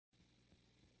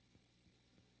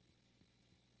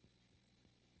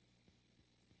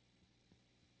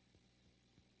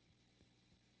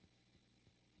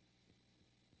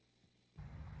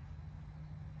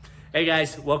Hey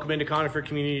guys, welcome into Conifer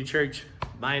Community Church.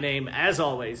 My name, as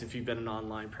always, if you've been an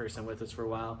online person with us for a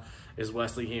while, is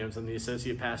Wesley Humes. I'm the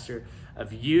Associate Pastor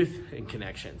of Youth and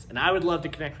Connections, and I would love to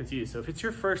connect with you. So if it's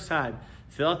your first time,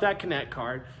 fill out that Connect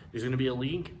card. There's going to be a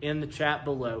link in the chat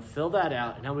below. Fill that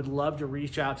out, and I would love to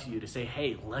reach out to you to say,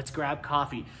 hey, let's grab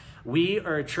coffee. We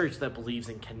are a church that believes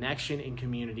in connection and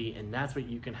community, and that's what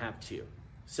you can have too.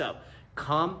 So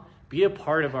come be a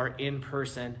part of our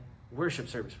in-person worship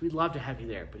service. We'd love to have you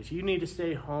there. But if you need to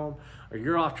stay home or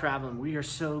you're off traveling, we are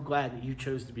so glad that you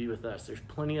chose to be with us. There's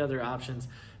plenty of other options,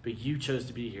 but you chose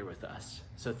to be here with us.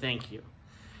 So thank you.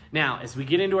 Now, as we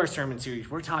get into our sermon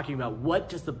series, we're talking about what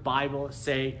does the Bible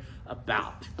say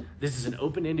about? This is an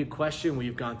open-ended question.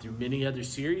 We've gone through many other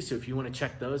series, so if you want to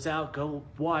check those out, go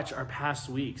watch our past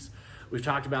weeks. We've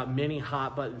talked about many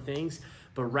hot button things,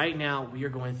 but right now we are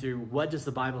going through what does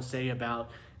the Bible say about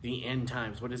the end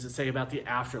times? What does it say about the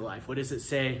afterlife? What does it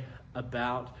say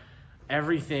about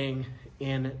everything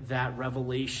in that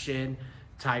Revelation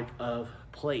type of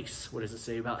place? What does it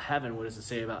say about heaven? What does it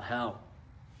say about hell?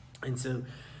 And so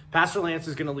Pastor Lance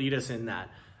is going to lead us in that.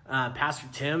 Pastor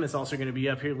Tim is also going to be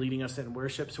up here leading us in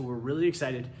worship. So we're really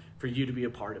excited for you to be a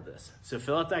part of this. So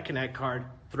fill out that Connect card,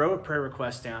 throw a prayer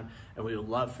request down, and we would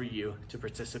love for you to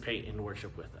participate in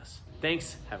worship with us.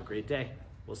 Thanks. Have a great day.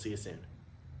 We'll see you soon.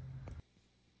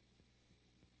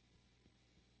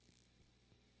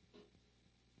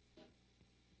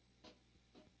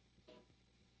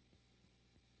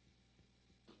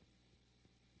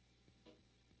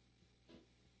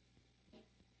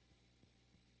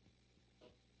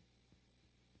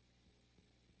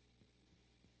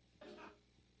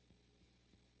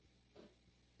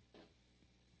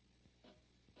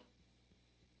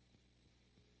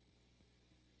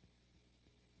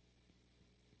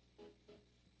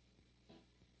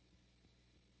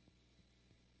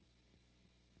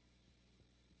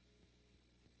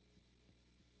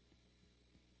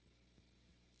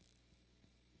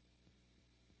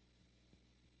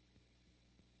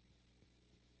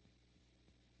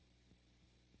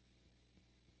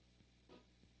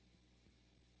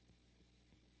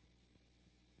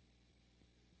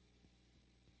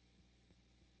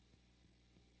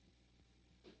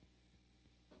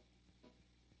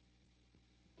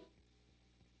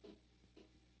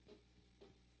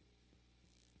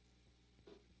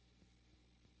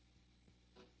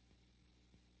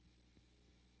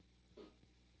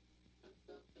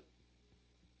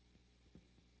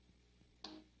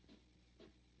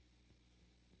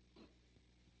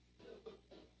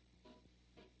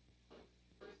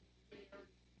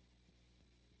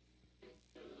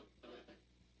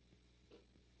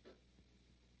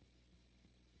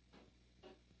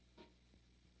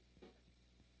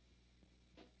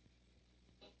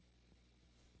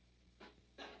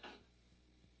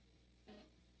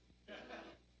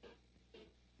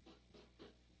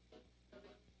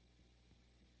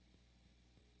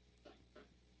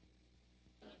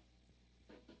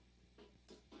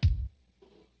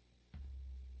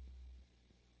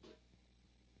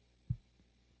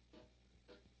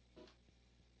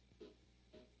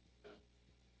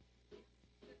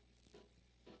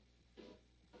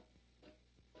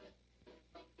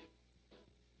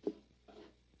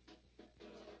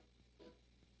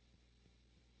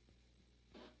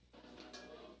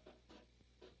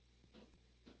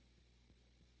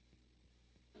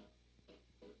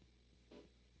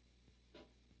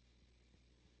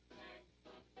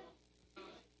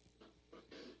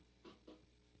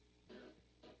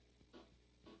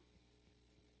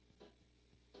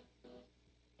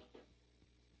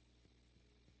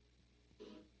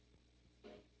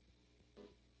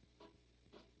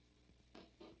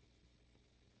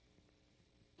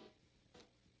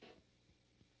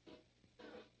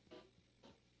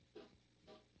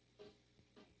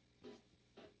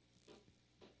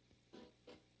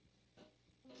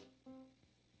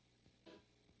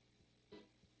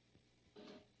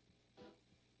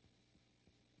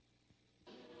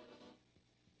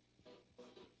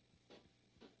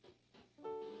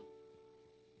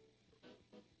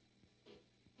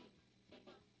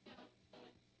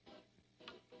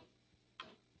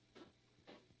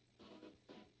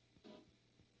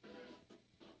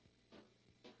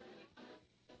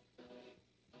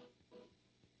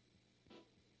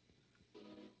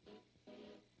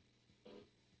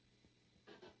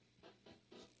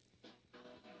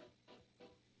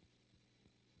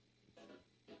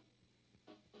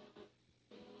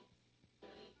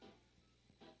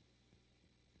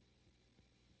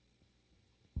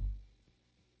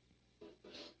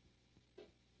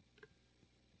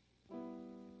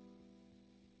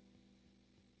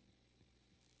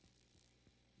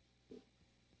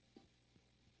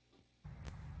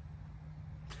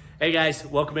 Hey guys,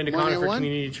 welcome into Conifer everyone.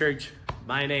 Community Church.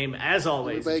 My name, as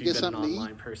always, Everybody if get you've been an something to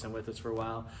online person with us for a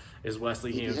while, is Wesley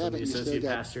If you Humes. I'm haven't, the you still Associate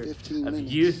got Pastor 15 of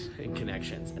minutes. Youth and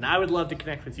Connections. And I would love to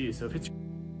connect with you. So if it's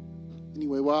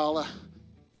Anyway, while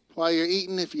you're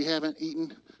eating, if you haven't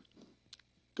eaten,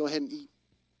 go ahead and eat.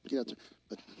 Get out there.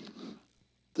 But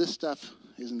this stuff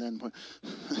isn't that important.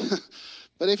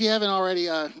 But if you haven't already,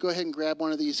 go ahead and grab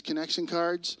one of these connection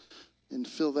cards and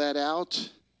fill that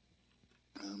out.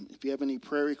 If you have any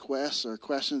prayer requests or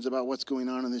questions about what's going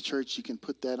on in the church, you can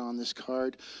put that on this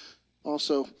card.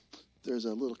 Also, there's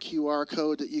a little QR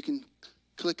code that you can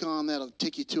click on. That'll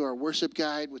take you to our worship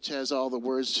guide, which has all the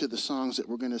words to the songs that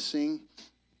we're going to sing.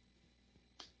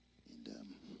 And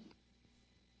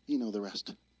you know the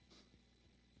rest.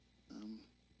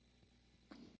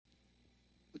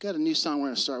 We got a new song we're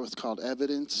going to start with called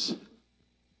Evidence.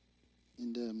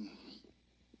 And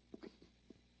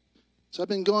so I've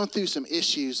been going through some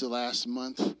issues the last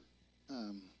month.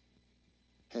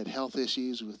 Had health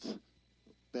issues with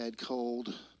bad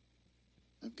cold.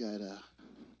 I've got a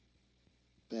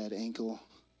bad ankle.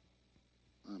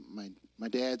 My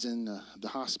dad's in the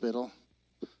hospital,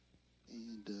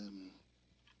 and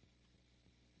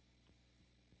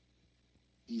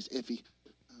he's iffy,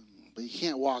 but he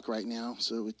can't walk right now.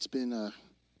 So it's been a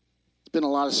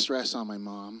lot of stress on my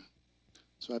mom.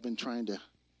 So I've been trying to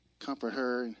comfort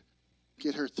her and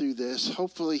get her through this.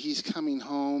 Hopefully he's coming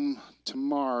home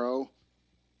tomorrow,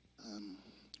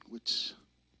 which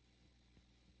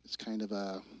is kind of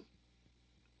I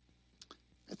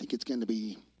think it's going to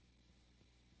be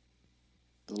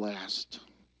the last.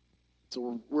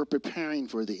 So we're preparing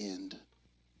for the end,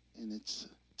 and it's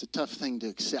a tough thing to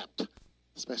accept,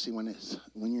 especially when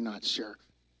you're not sure.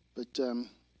 But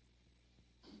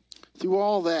through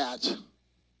all that,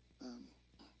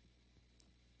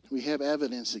 we have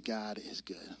evidence that God is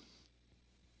good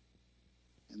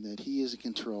and that he is in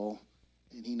control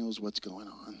and he knows what's going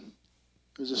on.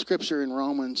 There's a scripture in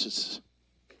Romans, it's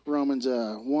Romans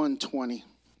 1:20.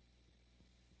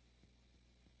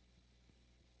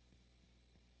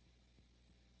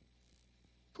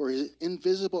 For his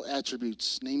invisible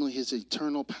attributes, namely his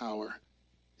eternal power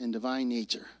and divine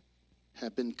nature,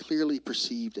 have been clearly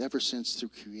perceived ever since the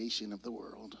creation of the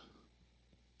world.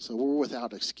 So we're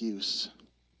without excuse.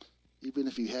 Even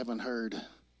if you haven't heard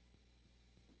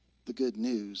the good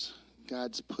news,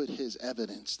 God's put his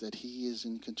evidence that he is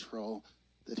in control,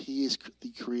 that he is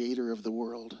the creator of the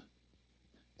world,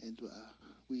 and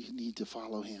we need to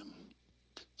follow him.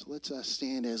 So let's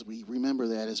stand as we remember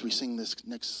that as we sing this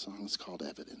next song. It's called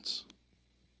Evidence.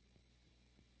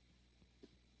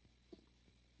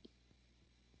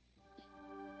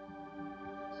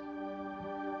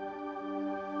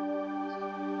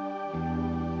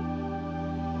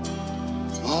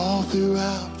 All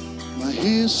throughout my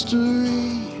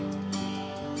history,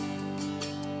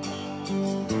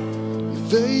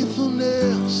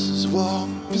 faithfulness has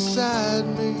walked beside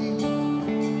me.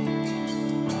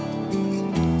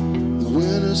 The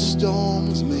winter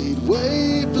storms made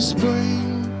way for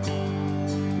spring.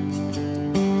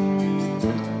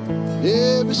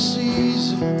 Every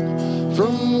season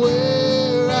from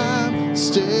where I'm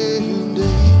standing,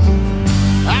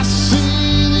 I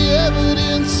see the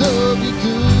evidence of your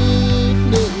goodness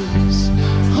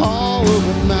all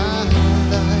over my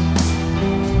life,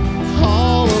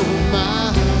 all over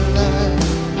my life.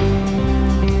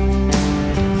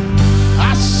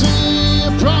 I see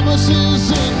your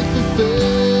promises in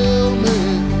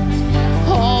fulfillment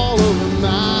all over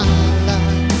my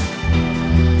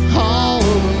life, all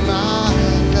over my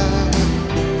life.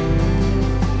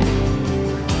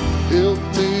 Help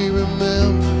me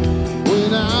remember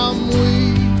when I'm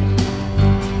weak.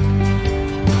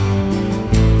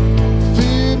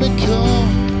 Fear may come,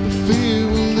 but fear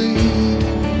will leave.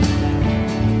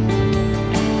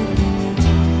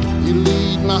 You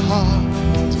lead my heart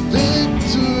to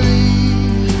victory.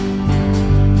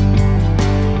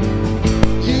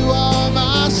 You are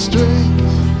my strength,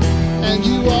 and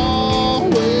you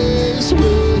always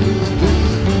will be.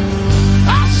 I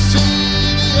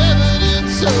see the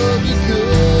evidence of your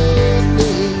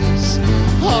goodness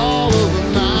all over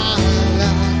my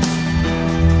life,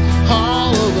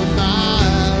 all over my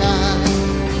life.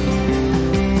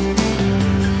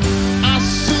 I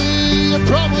see your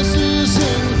promises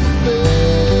in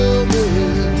fulfillment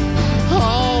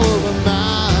all over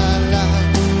my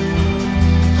life,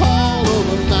 all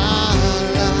over my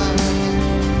life.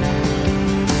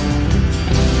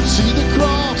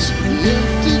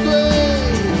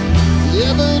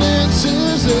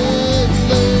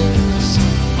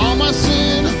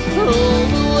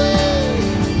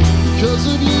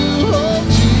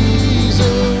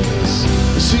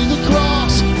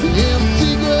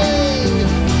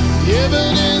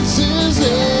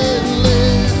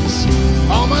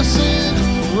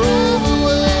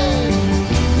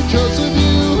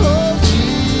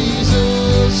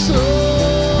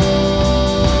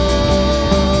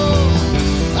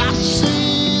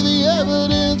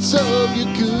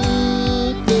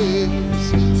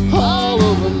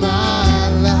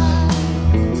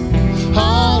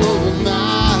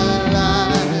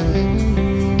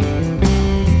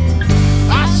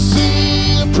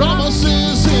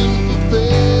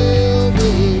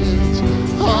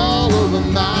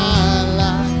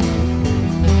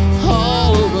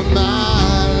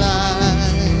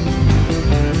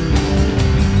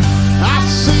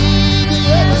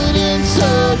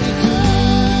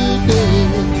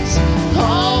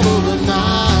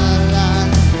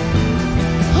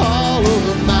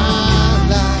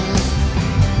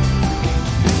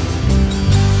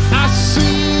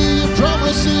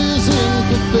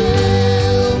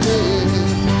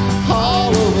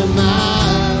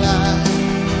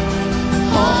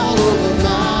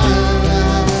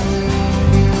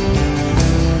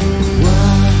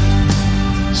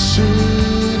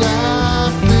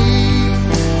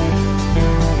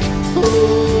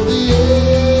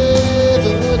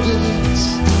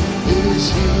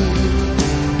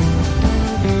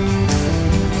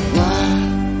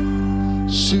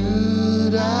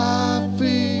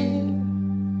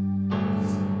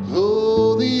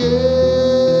 the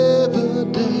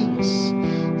evidence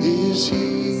is here.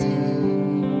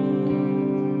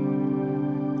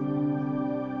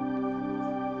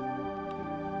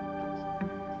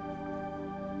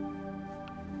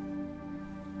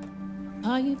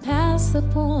 Are you past the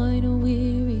point of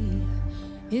weary?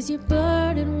 Is your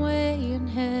burden weighing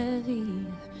heavy?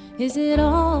 Is it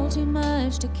all too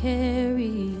much to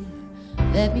carry?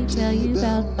 Let me tell you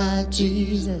about my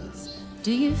Jesus.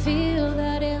 Do you feel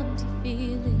that empty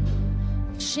feeling?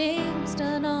 Shame's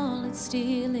done all its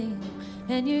stealing,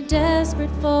 and you're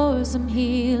desperate for some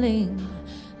healing.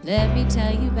 Let me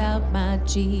tell you about my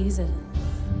Jesus.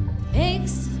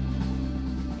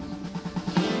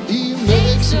 He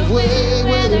makes a way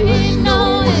where there ain't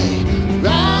no way.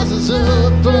 Rises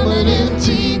up from an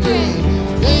empty grave.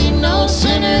 Ain't no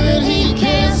sinner that he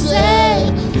can't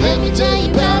save. Let me tell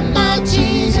you about my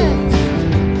Jesus.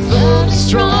 Love is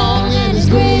strong and his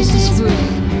grace is free.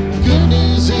 Good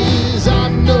news is I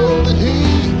know that he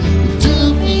will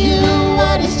do for you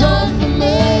what he's done for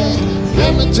me.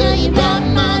 Let me tell you about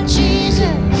my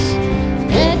Jesus.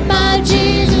 Let my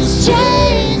Jesus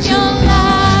change your life.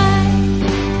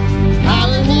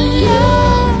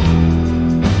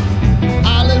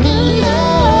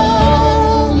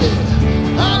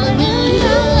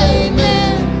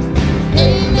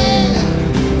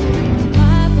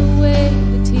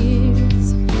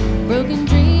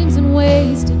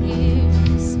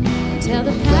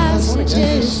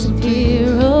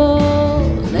 Disappear. Oh,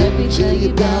 let me tell you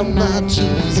about my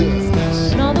Jesus.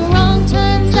 And all the wrong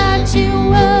turns that you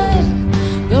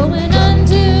would going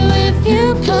undo if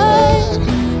you could.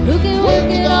 Who can work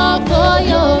it all for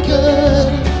your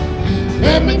good?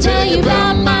 Let me tell you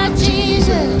about my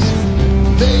Jesus.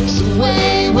 Makes a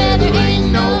way where there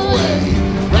ain't no way.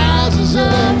 Rises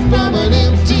up from an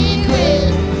empty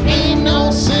grave. Ain't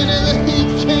no sinner that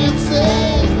he can't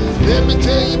save. Let me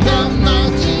tell you about my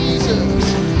Jesus.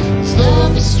 His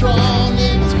love is strong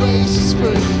and his grace is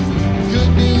free.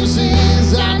 Good news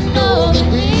is I know that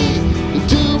he will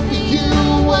do for you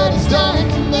what he's done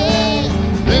for me.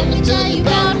 Let me tell you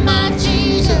about my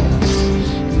Jesus.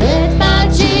 Let my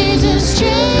Jesus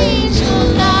change your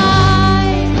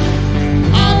life.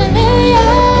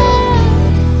 Hallelujah.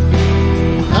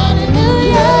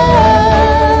 Hallelujah.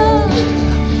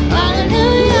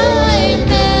 Hallelujah.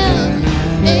 Amen.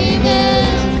 Amen.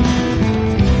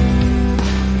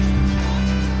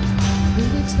 Who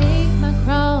would take my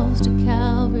cross to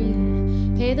Calvary,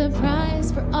 pay the price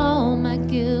for all my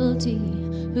guilty?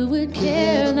 Who would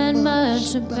care that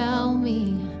much about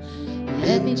me?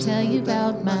 Let me tell you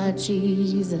about my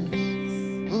Jesus.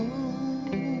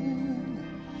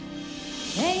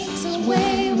 Makes a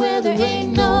way where there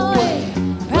ain't no way.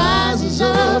 Rises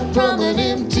up from an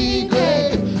empty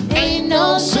grave. Ain't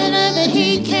no sinner that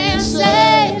he can't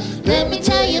save. Let me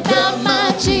tell you about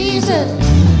my Jesus.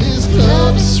 His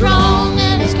love is strong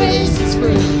and his grace is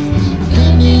free.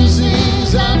 Good news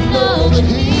is I know that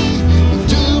he will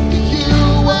do for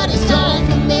you what he's done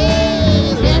for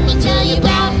me. Let me tell you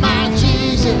about my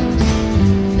Jesus.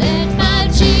 Let my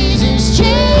Jesus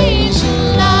change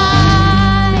your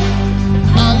life.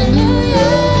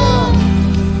 Hallelujah.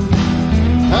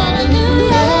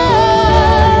 Hallelujah.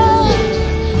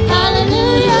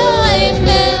 Hallelujah.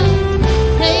 Amen.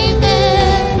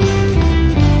 Amen.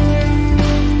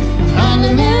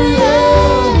 Hallelujah.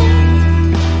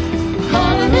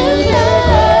 Hallelujah.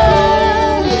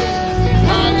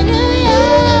 Hallelujah.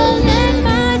 Let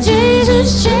my Jesus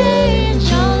change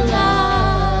your life.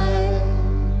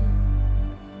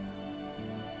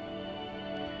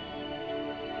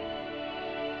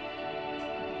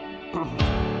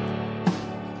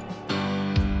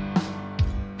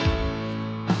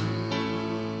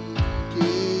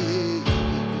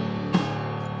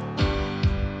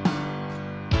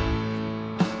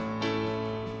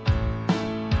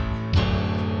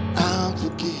 I'm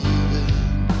forgiven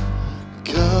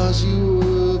because you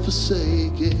were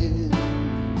forsaken.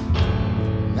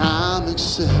 I'm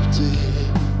accepted.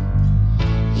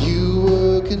 You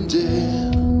were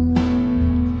condemned.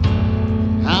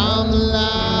 I'm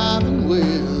alive and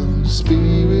well. Your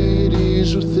spirit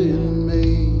is within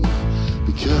me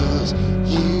because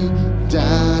you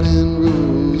died and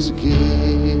rose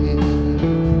again.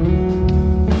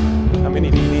 How many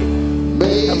do you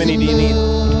need? How many do you need?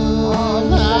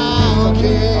 How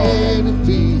can it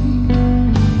be?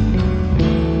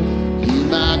 You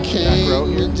might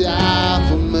came to die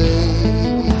for me.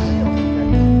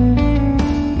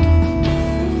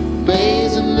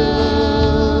 Amazing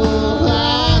love,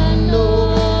 I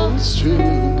know it's true.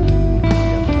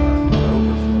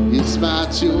 It's my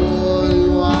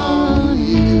joy on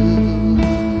you.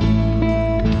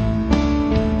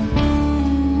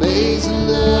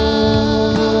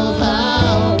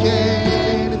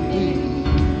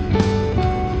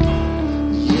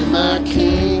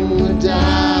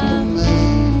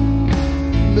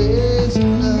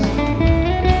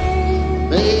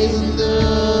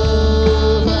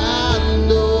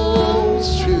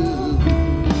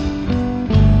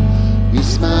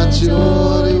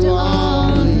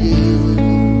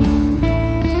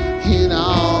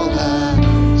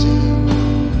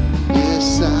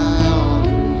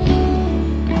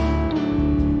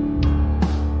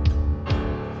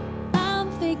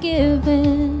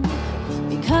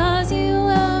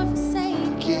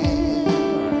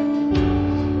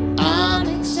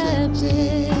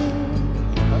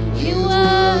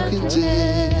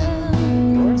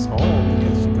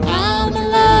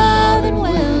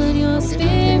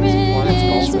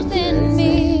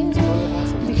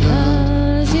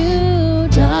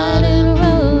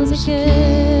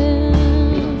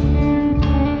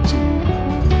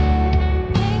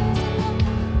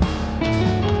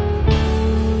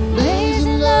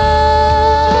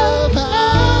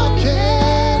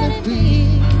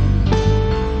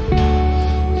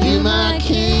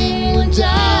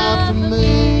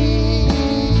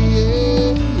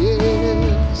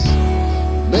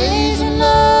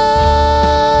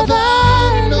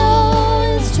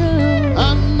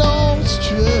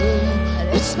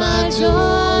 my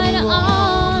joy to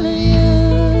honor you.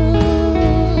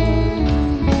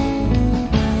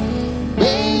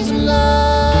 Amazing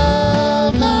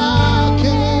love, how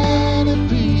can it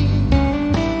be?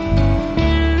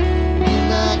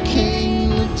 My King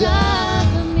would die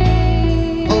For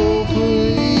me, over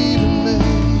even me.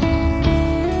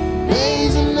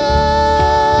 Amazing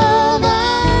love, I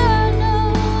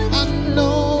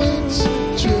know it's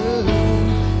true.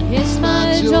 it's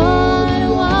my joy to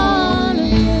honor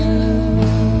you.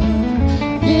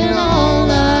 In all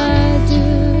I do,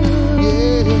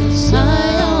 Yes, I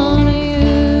honor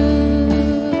you.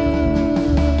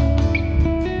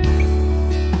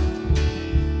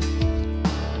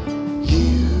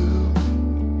 you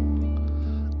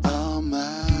are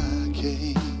my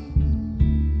King.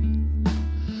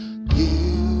 You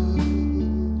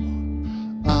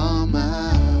are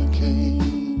my King.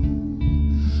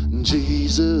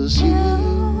 Jesus, you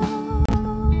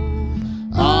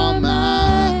are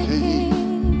my King.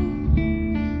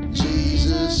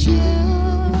 Jesus, you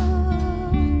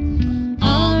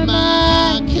are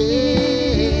my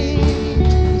King.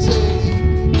 Say,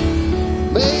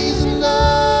 amazing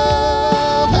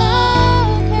love,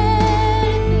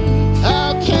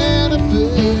 how can it be?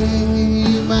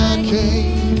 My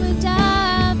King, Would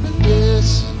die for me. yes,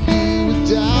 he would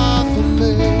die for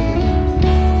me.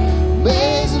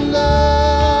 Amazing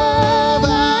love, I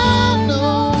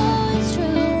know It's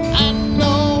true.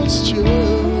 it's true.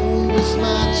 It's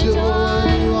my joy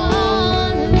to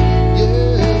honor you.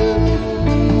 Yeah,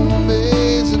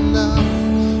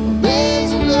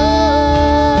 amazing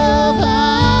love,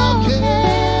 how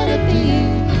can it be?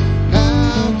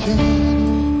 How can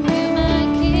You, my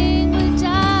King, would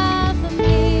die for me.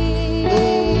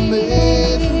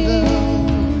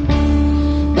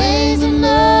 amazing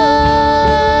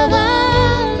love, I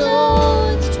know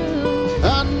it's true.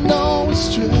 it's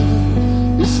true.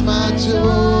 It's my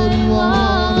joy to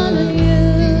honor you.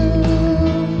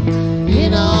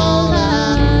 In all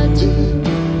I do,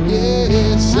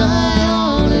 yes, I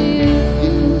honor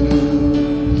you.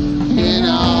 In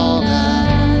all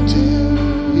I do,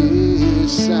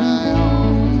 yes, I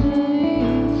honor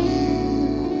you.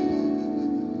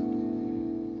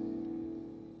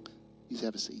 Please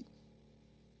have a seat.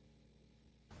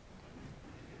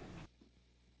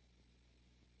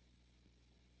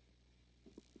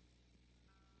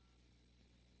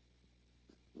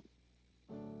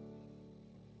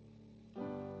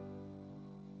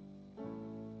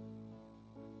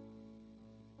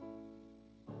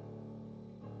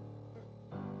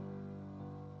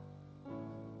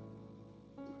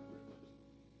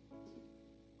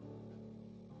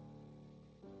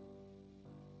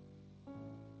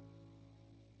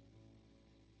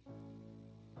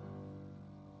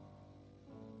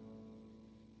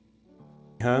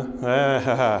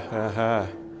 Huh?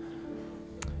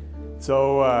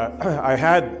 So I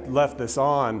had left this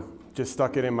on, just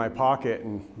stuck it in my pocket,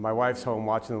 and my wife's home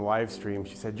watching the live stream.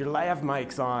 She said, "Your lav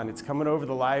mic's on. It's coming over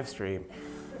the live stream."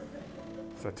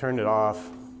 So I turned it off.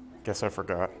 Guess I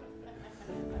forgot.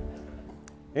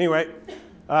 Anyway,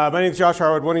 my name's Josh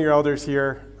Harwood, one of your elders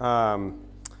here. I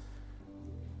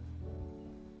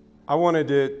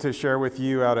wanted to share with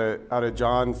you out of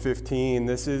John 15.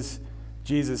 This is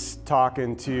Jesus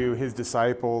talking to his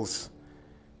disciples,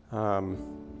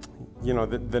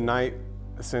 the night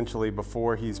essentially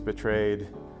before he's betrayed,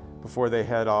 before they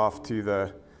head off to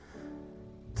the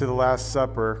Last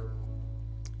Supper.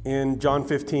 In John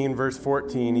 15, verse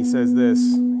 14, he says this.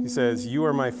 He says, "You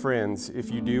are my friends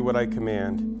if you do what I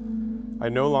command. I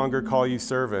no longer call you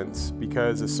servants,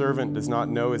 because a servant does not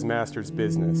know his master's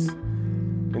business.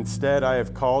 Instead, I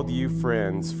have called you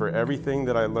friends, for everything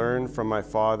that I learned from my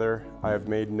Father I have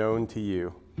made known to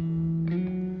you."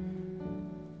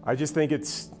 I just think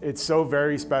it's so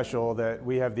very special that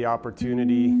we have the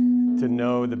opportunity to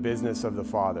know the business of the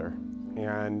Father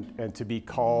and to be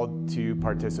called to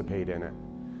participate in it.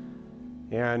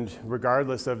 And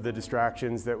regardless of the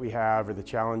distractions that we have or the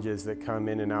challenges that come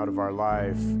in and out of our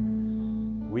life,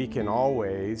 we can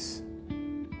always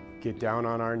get down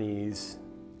on our knees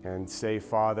and say,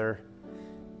 "Father,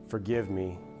 forgive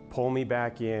me. Pull me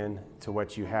back in to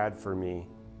what you had for me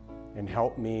and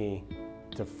help me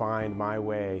to find my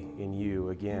way in you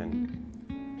again."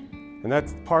 And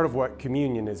that's part of what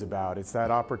communion is about. It's that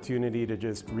opportunity to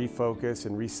just refocus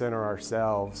and recenter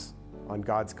ourselves on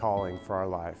God's calling for our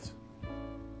lives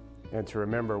and to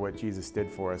remember what Jesus did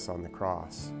for us on the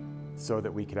cross so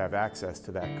that we could have access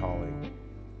to that calling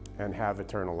and have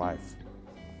eternal life.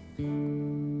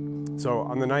 So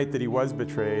on the night that he was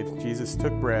betrayed, Jesus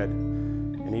took bread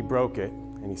and he broke it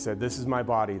and he said, "This is my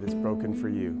body that's broken for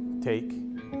you. Take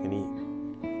and eat."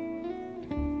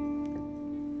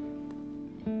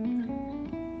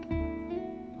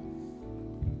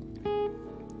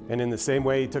 And in the same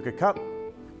way, he took a cup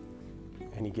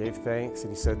and he gave thanks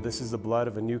and he said, "This is the blood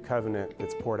of a new covenant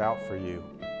that's poured out for you.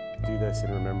 Do this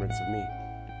in remembrance of me."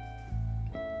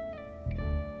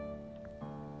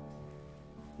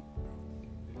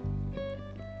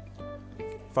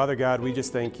 Father God, we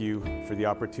just thank you for the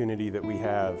opportunity that we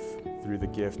have through the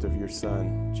gift of your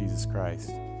Son, Jesus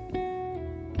Christ.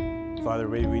 Father,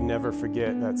 may we never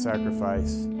forget that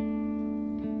sacrifice.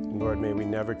 And Lord, may we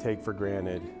never take for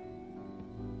granted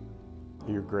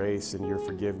your grace and your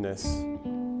forgiveness.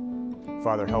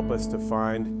 Father, help us to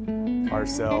find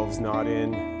ourselves not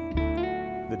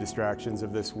in the distractions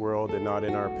of this world and not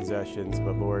in our possessions,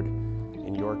 but Lord,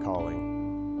 in your calling.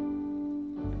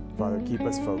 Father, keep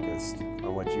us focused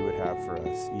on what you would have for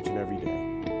us each and every day.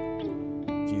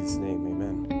 In Jesus' name,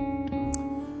 amen.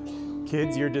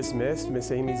 Kids, you're dismissed. Miss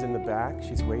Amy's in the back.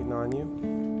 She's waiting on you.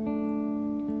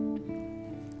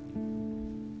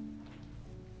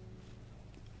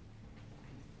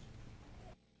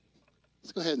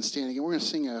 Let's go ahead and stand again. We're going to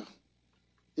sing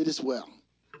It Is Well.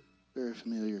 Very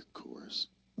familiar chorus.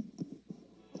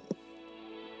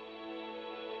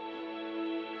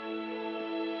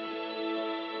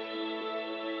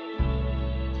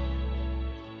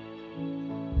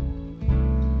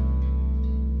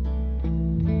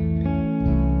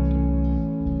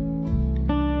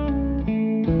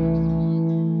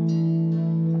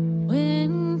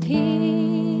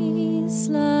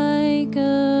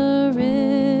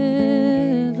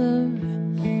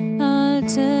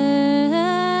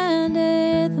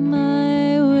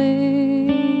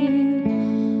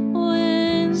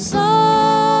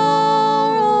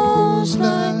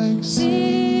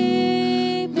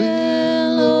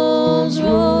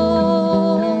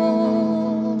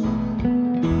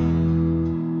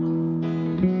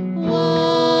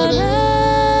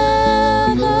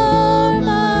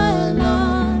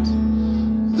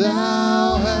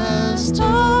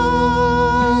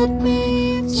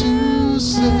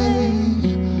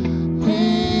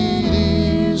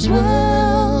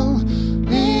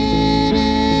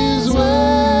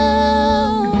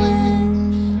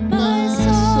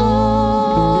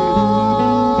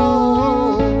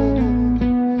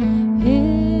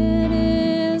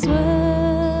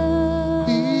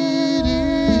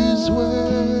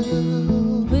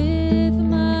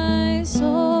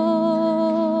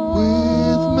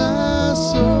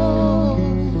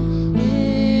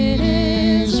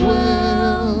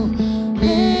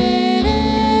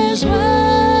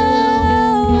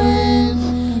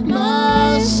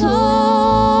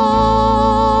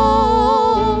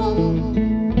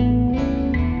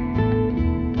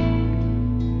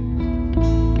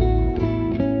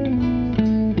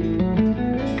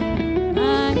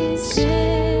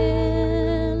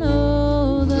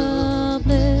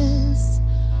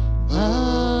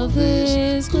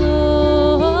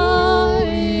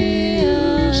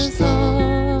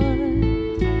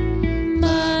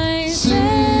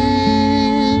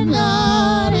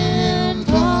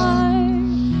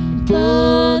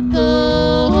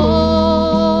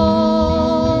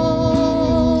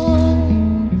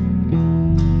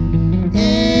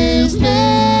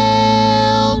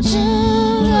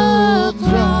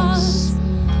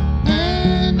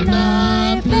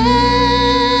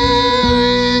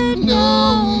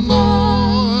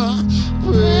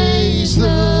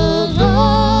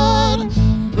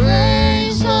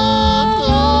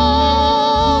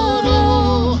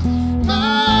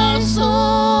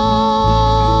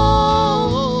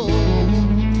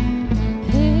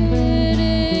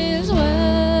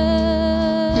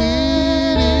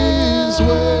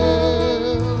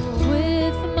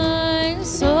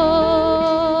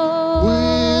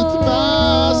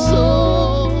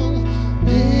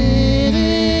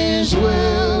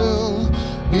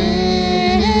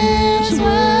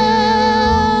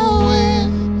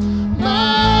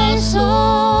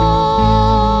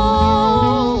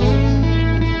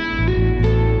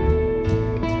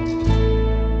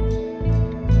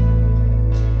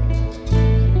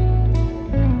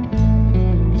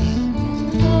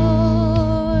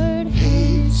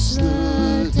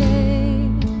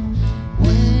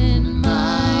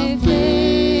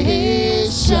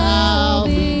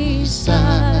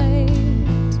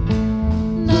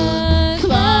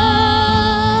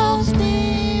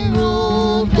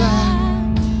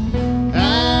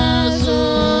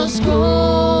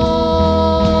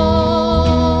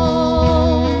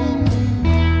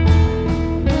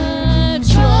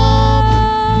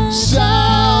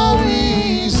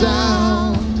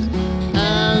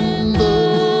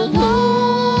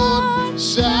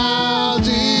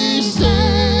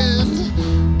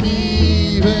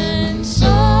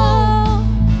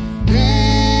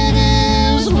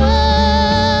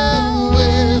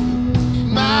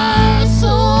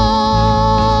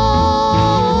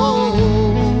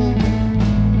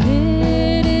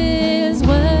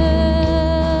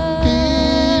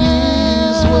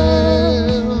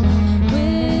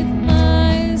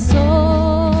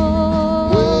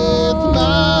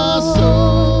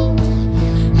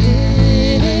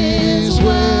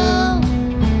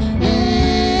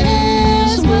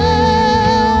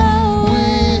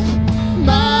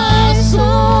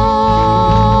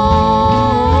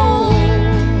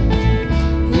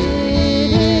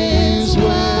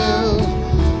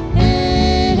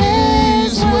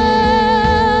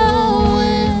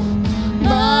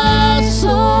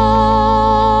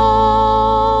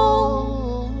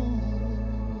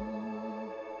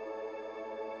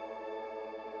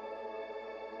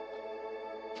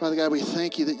 God, we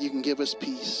thank you that you can give us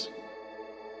peace.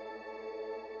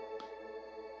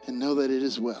 And know that it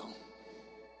is well.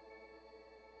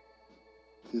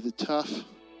 Through the tough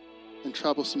and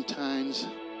troublesome times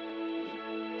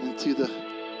and through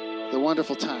the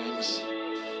wonderful times,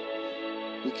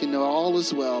 we can know all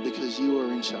is well because you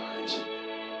are in charge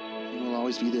and will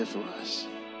always be there for us.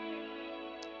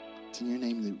 It's in your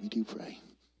name that we do pray.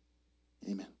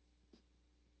 Amen.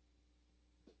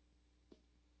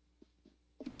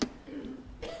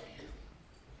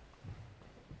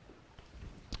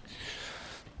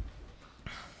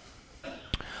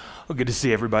 Well, good to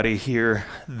see everybody here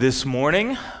this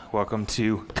morning. Welcome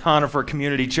to Conifer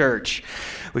Community Church.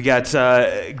 We got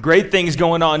great things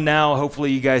going on now.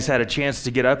 Hopefully you guys had a chance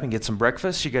to get up and get some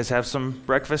breakfast. You guys have some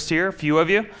breakfast here, a few of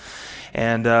you.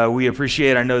 And we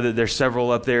appreciate, I know that there's several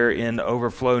up there in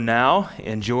overflow now,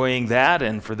 enjoying that.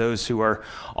 And for those who are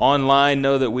online,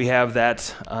 know that we have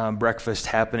that breakfast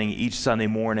happening each Sunday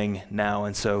morning now.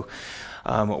 And so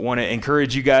I want to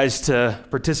encourage you guys to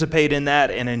participate in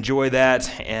that and enjoy that.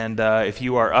 And if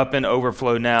you are up in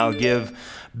overflow now, give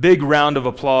big round of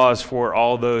applause for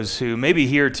all those who may be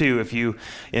here too, if you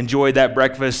enjoyed that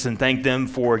breakfast, and thank them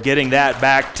for getting that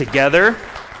back together.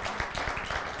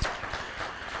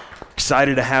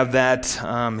 Excited to have that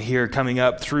here coming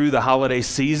up through the holiday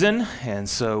season, and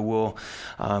so we'll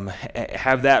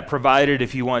have that provided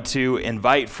if you want to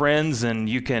invite friends, and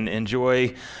you can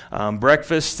enjoy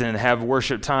breakfast and have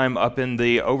worship time up in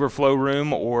the overflow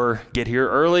room, or get here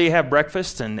early, have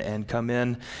breakfast, and come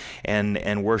in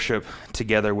and worship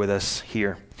together with us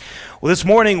here. Well, this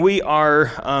morning we are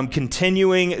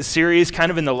continuing a series kind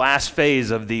of in the last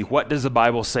phase of the What Does the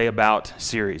Bible Say About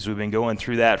series. We've been going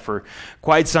through that for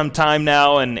quite some time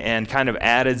now, and kind of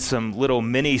added some little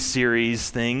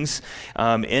mini-series things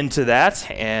into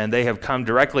that, and they have come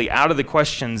directly out of the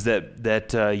questions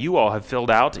that you all have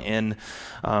filled out in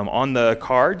on the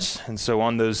cards, and so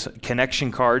on those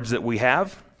connection cards that we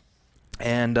have.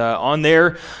 And on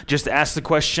there, just ask the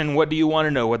question, what do you want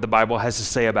to know what the Bible has to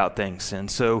say about things?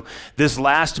 And so this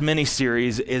last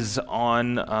mini-series is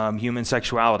on human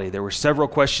sexuality. There were several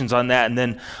questions on that, and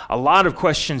then a lot of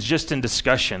questions just in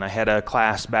discussion. I had a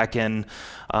class back in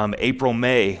April,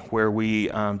 May, where we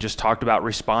just talked about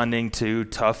responding to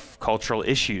tough cultural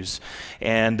issues.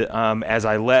 And as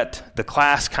I let the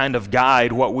class kind of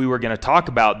guide what we were going to talk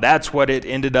about, that's what it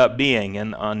ended up being.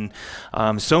 And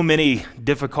on so many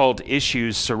difficult issues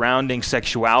surrounding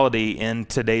sexuality in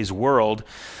today's world.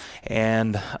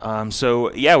 And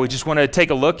so, yeah, we just want to take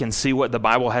a look and see what the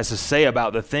Bible has to say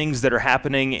about the things that are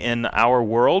happening in our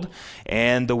world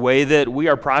and the way that we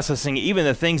are processing even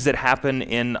the things that happen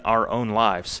in our own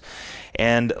lives.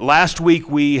 And last week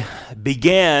we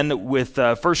began with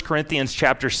 1 Corinthians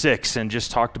chapter 6 and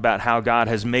just talked about how God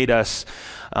has made us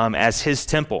as His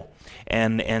temple.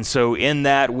 And so in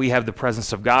that we have the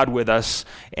presence of God with us,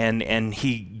 and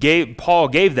Paul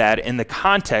gave that in the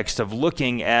context of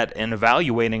looking at and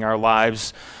evaluating our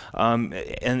lives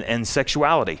and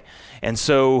sexuality. And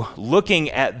so looking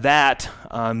at that,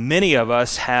 many of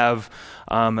us have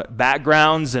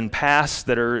backgrounds and pasts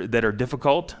that are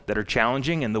difficult, that are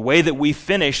challenging. And the way that we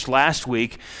finished last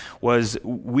week was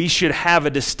we should have a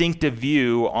distinctive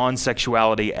view on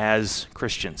sexuality as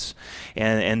Christians,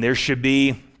 and there should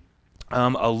be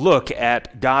a look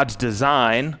at God's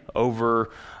design over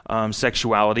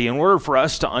sexuality in order for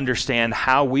us to understand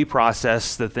how we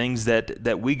process the things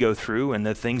that we go through and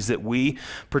the things that we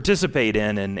participate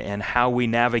in, and how we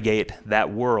navigate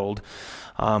that world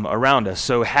around us.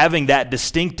 So having that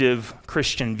distinctive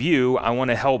Christian view, I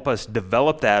want to help us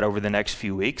develop that over the next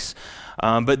few weeks.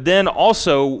 But then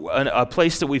also a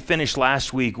place that we finished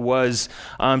last week was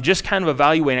just kind of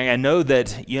evaluating. I know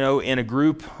that, in a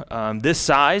group this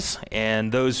size,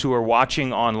 and those who are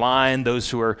watching online, those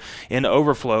who are in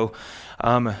overflow,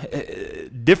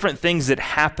 different things that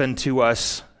happen to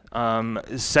us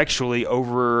sexually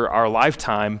over our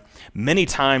lifetime, many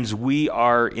times we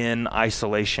are in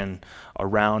isolation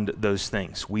around those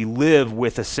things. We live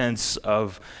with a sense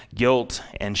of guilt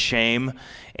and shame,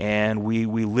 and we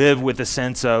live with a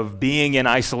sense of being in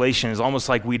isolation. It's almost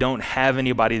like we don't have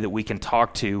anybody that we can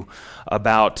talk to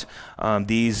about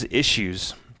these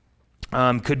issues.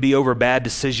 Could be over bad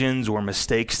decisions or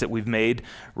mistakes that we've made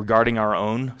regarding our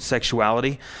own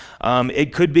sexuality.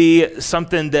 It could be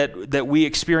something that we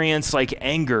experience, like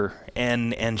anger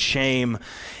and shame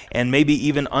and maybe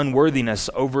even unworthiness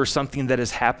over something that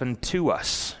has happened to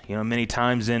us. You know, many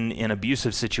times in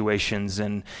abusive situations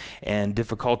and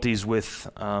difficulties with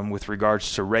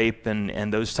regards to rape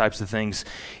and those types of things,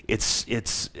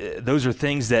 those are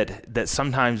things that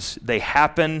sometimes they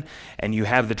happen and you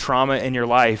have the trauma in your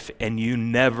life and you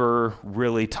never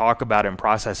really talk about it and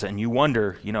process it, and you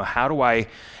wonder, you know, how do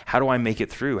I make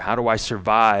it through? How do I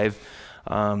survive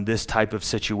this type of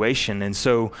situation? And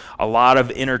so a lot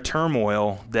of inner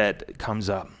turmoil that comes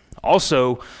up.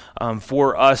 Also,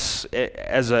 for us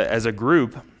as a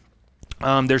group,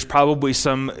 there's probably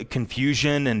some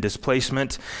confusion and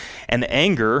displacement and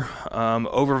anger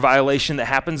over violation that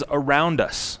happens around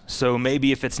us. So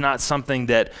maybe if it's not something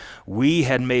that we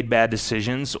had made bad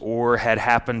decisions or had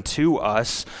happened to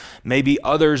us, maybe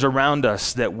others around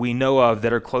us that we know of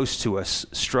that are close to us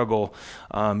struggle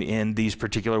in these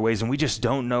particular ways, and we just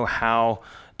don't know how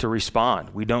to respond.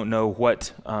 We don't know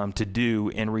what to do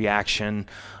in reaction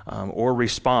or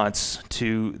response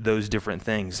to those different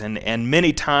things. And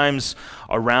many times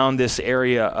around this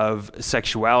area of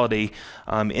sexuality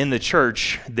in the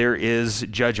church, there is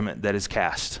judgment that is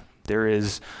cast. There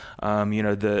is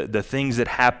the things that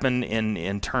happen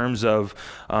in terms of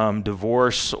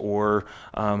divorce or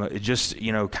just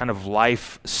kind of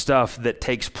life stuff that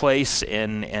takes place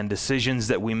and decisions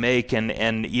that we make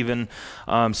and even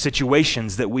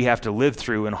situations that we have to live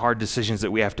through and hard decisions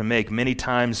that we have to make. Many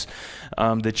times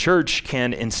the church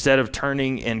can, instead of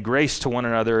turning in grace to one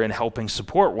another and helping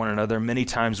support one another, many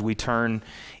times we turn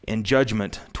in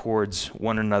judgment towards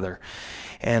one another.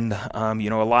 And,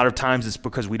 a lot of times it's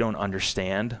because we don't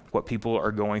understand what people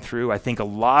are going through. I think a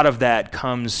lot of that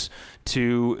comes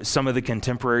to some of the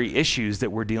contemporary issues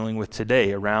that we're dealing with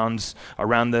today around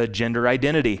the gender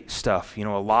identity stuff. You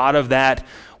know, a lot of that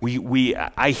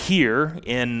I hear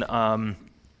in,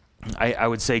 I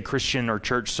would say Christian or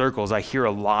church circles, I hear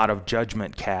a lot of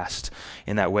judgment cast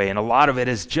in that way. And a lot of it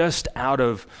is just out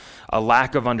of a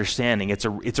lack of understanding. It's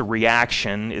a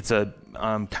reaction. It's a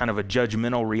kind of a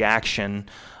judgmental reaction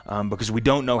because we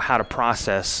don't know how to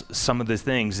process some of the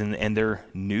things, and there are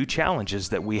new challenges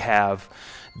that we have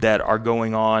that are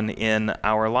going on in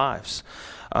our lives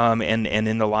and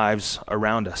in the lives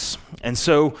around us. And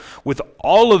so with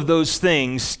all of those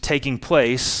things taking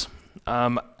place,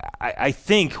 I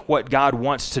think what God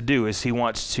wants to do is He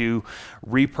wants to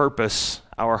repurpose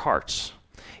our hearts.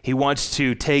 He wants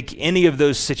to take any of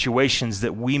those situations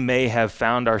that we may have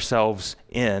found ourselves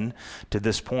in to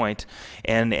this point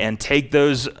and take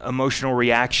those emotional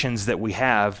reactions that we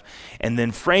have and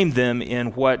then frame them in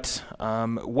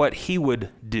what He would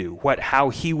do, how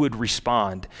He would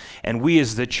respond. And we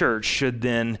as the church should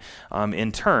then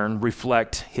in turn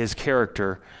reflect His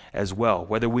character as well,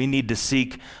 whether we need to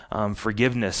seek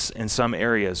forgiveness in some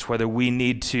areas, whether we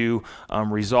need to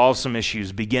resolve some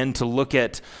issues, begin to look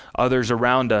at others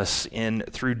around us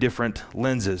through different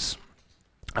lenses.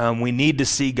 We need to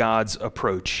see God's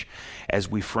approach as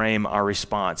we frame our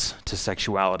response to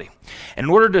sexuality. And in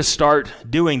order to start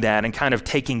doing that and kind of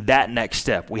taking that next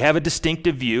step, we have a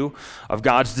distinctive view of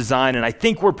God's design, and I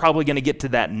think we're probably going to get to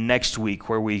that next week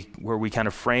where we kind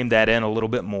of frame that in a little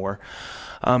bit more.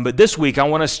 But this week, I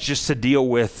want us just to deal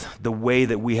with the way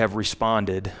that we have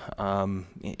responded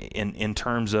in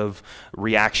terms of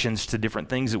reactions to different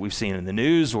things that we've seen in the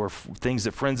news or things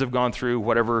that friends have gone through,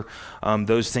 whatever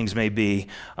those things may be.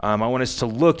 I want us to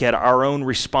look at our own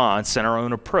response and our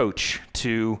own approach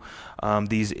to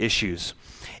these issues.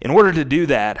 In order to do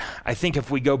that, I think if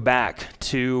we go back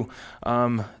to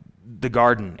the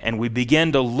garden and we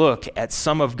begin to look at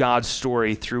some of God's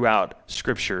story throughout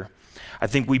Scripture, I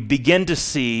think we begin to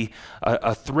see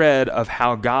a thread of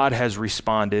how God has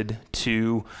responded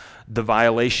to the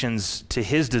violations to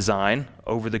His design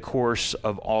over the course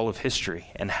of all of history,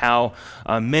 and how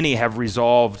many have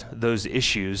resolved those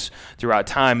issues throughout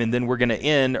time. And then we're going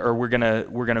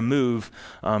to move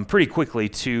pretty quickly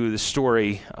to the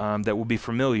story that will be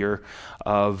familiar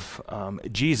of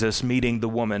Jesus meeting the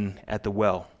woman at the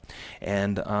well.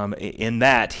 And in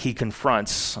that, He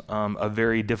confronts a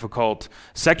very difficult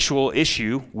sexual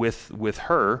issue with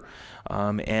her,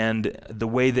 and the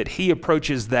way that He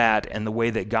approaches that and the way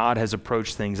that God has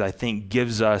approached things, I think,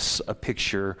 gives us a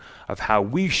picture of how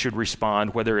we should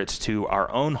respond, whether it's to our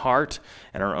own heart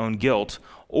and our own guilt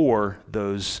or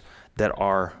those that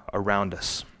are around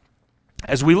us.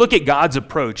 As we look at God's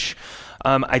approach,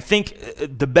 I think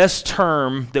the best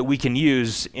term that we can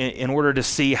use in order to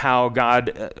see how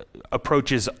God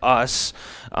approaches us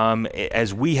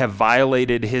as we have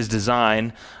violated His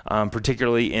design,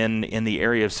 particularly in the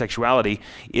area of sexuality,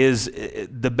 is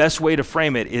the best way to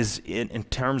frame it is in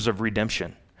terms of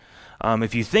redemption.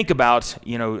 if you think about,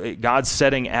 God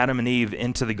setting Adam and Eve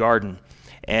into the garden,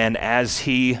 and as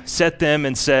he set them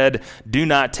and said, do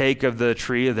not take of the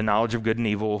tree of the knowledge of good and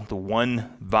evil, the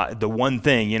one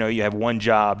thing, you have one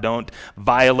job, don't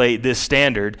violate this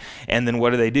standard. And then what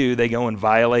do? They go and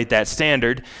violate that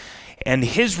standard. And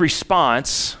his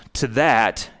response to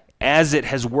that, as it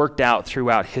has worked out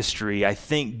throughout history, I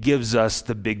think gives us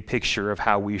the big picture of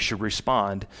how we should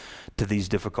respond to these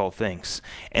difficult things.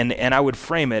 And I would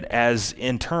frame it as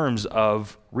in terms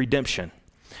of redemption.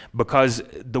 Because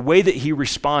the way that he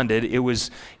responded,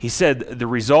 he said the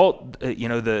result,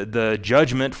 the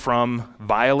judgment from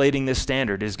violating this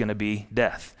standard is going to be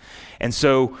death. And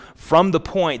so from the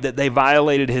point that they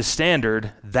violated his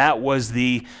standard, that was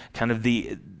the kind of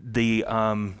the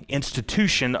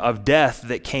institution of death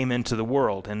that came into the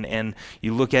world. And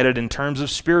you look at it in terms of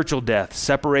spiritual death,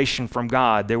 separation from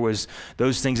God. There was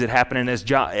those things that happened. And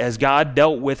as God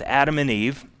dealt with Adam and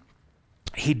Eve,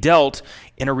 he dealt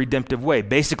in a redemptive way,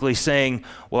 basically saying,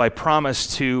 well, I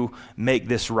promise to make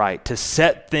this right, to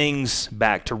set things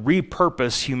back, to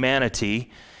repurpose humanity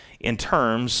in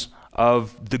terms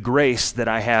of the grace that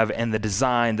I have and the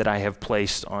design that I have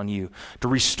placed on you, to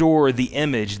restore the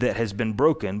image that has been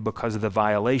broken because of the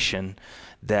violation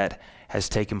that has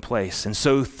taken place. And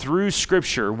so through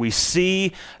Scripture, we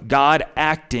see God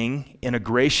acting in a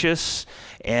gracious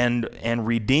and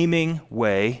redeeming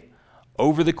way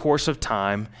over the course of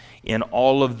time in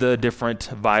all of the different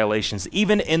violations,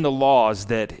 even in the laws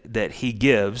that he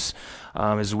gives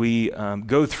as we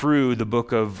go through the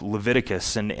book of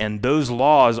Leviticus. And those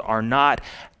laws are not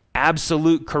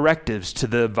absolute correctives to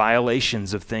the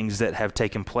violations of things that have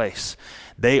taken place.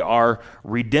 They are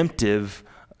redemptive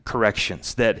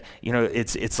corrections that,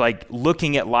 it's like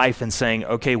looking at life and saying,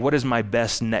 okay, what is my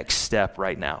best next step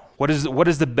right now? What is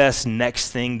the best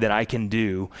next thing that I can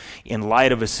do in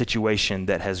light of a situation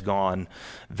that has gone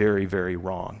very, very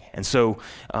wrong? And so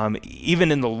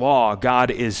even in the law, God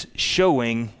is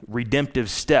showing redemptive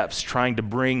steps, trying to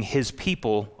bring his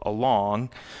people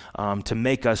along to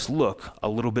make us look a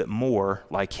little bit more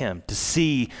like him, to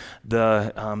see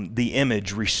the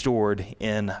image restored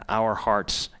in our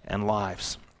hearts and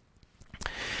lives.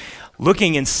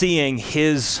 Looking and seeing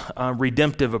his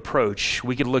redemptive approach,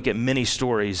 we could look at many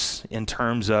stories in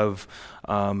terms of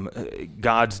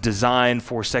God's design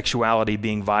for sexuality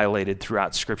being violated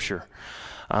throughout Scripture.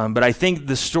 But I think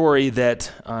the story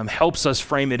that helps us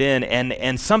frame it in,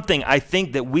 and something I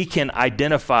think that we can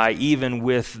identify even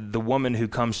with the woman who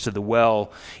comes to the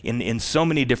well in so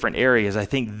many different areas, I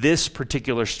think this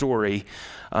particular story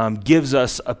gives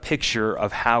us a picture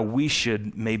of how we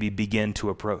should maybe begin to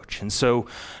approach. And so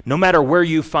no matter where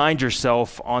you find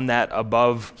yourself on that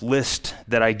above list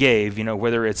that I gave,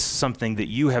 whether it's something that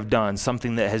you have done,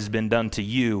 something that has been done to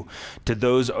you, to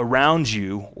those around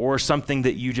you, or something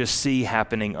that you just see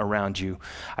happening around you,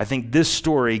 I think this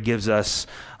story gives us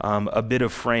a bit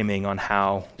of framing on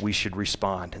how we should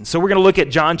respond. And so we're going to look at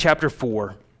John chapter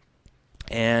 4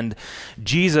 and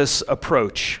Jesus'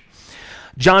 approach.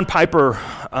 John Piper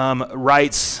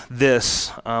writes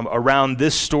this around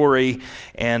this story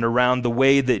and around the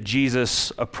way that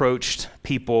Jesus approached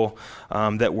people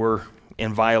that were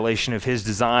in violation of his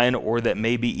design, or that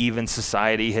maybe even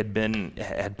society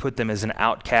had put them as an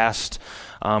outcast,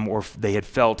 or they had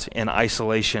felt in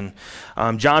isolation.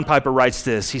 John Piper writes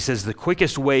this. He says, "The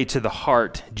quickest way to the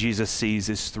heart Jesus sees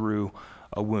is through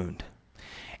a wound."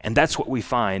 And that's what we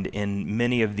find in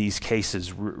many of these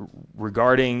cases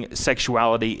regarding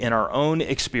sexuality in our own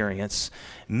experience.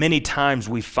 Many times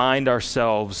we find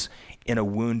ourselves in a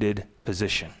wounded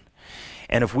position.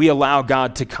 And if we allow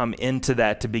God to come into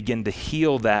that, to begin to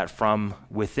heal that from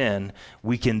within,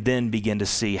 we can then begin to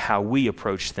see how we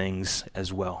approach things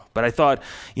as well. But I thought,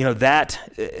 that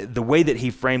the way that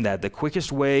he framed that, the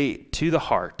quickest way to the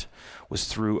heart was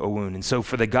through a wound. And so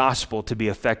for the gospel to be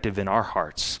effective in our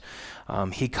hearts,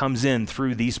 he comes in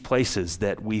through these places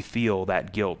that we feel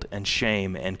that guilt and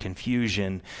shame and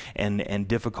confusion and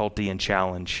difficulty and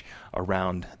challenge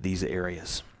around these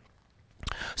areas.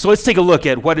 So let's take a look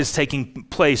at what is taking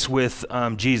place with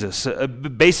Jesus.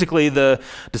 Basically, the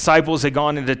disciples had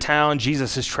gone into town.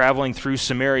 Jesus is traveling through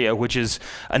Samaria, which is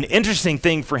an interesting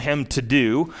thing for him to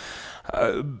do.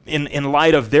 In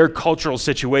light of their cultural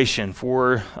situation.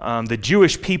 For the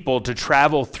Jewish people to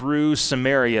travel through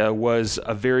Samaria was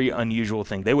a very unusual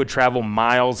thing. They would travel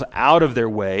miles out of their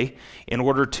way in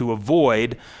order to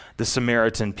avoid the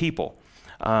Samaritan people,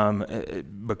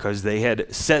 because they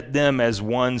had set them as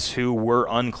ones who were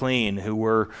unclean, who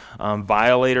were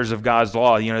violators of God's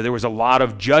law. There was a lot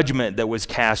of judgment that was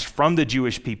cast from the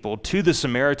Jewish people to the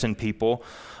Samaritan people,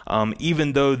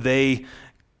 even though they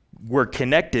were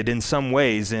connected in some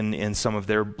ways in some of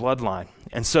their bloodline.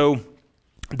 And so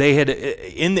they had,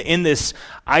 in this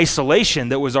isolation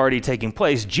that was already taking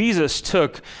place, Jesus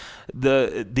took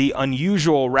the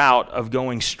unusual route of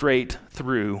going straight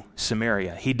through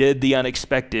Samaria. He did the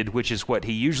unexpected, which is what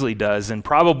he usually does, and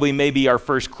probably maybe our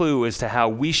first clue as to how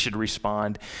we should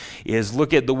respond is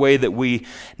look at the way that we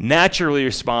naturally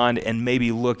respond and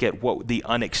maybe look at what the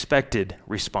unexpected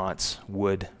response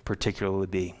would particularly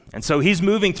be. And so he's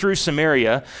moving through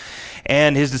Samaria,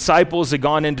 and his disciples had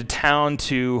gone into town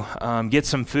to get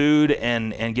some food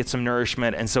and get some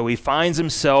nourishment, and so he finds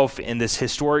himself in this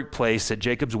historic place at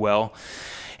Jacob's Well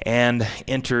and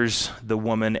enters the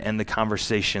woman and the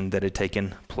conversation that had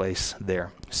taken place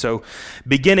there. So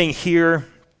beginning here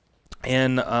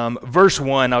in verse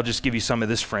 1, I'll just give you some of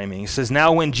this framing. It says,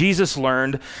 "Now when Jesus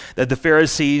learned that the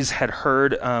Pharisees had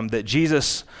heard that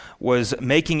Jesus was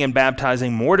making and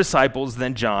baptizing more disciples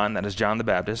than John," that is John the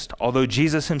Baptist, although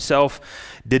Jesus himself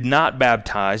did not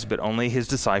baptize, but only his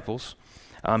disciples,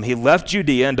 he left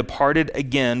Judea and departed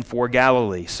again for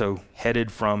Galilee, so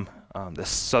headed from the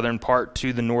southern part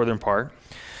to the northern part.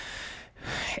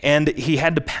 And he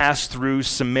had to pass through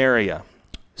Samaria.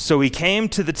 So he came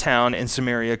to the town in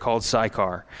Samaria called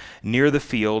Sychar, near the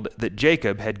field that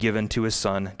Jacob had given to his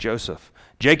son Joseph.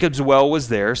 Jacob's well was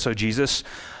there, so Jesus,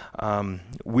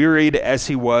 wearied as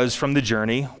he was from the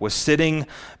journey, was sitting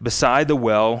beside the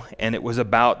well, and it was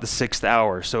about the 6th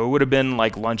hour. So it would have been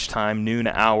like lunchtime, noon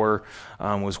hour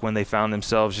was when they found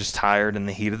themselves just tired in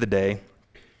the heat of the day.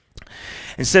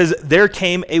 It says, "There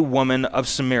came a woman of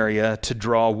Samaria to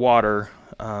draw water,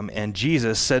 and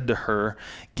Jesus said to her,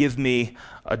 'Give me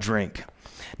a drink.'"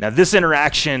 Now, this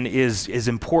interaction is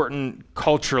important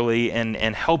culturally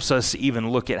and helps us even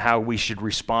look at how we should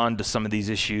respond to some of these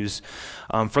issues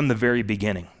from the very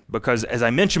beginning. Because, as I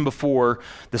mentioned before,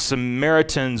 the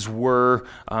Samaritans were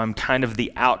kind of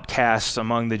the outcasts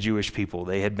among the Jewish people.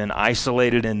 They had been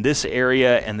isolated in this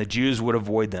area, and the Jews would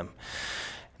avoid them.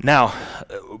 Now,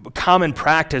 common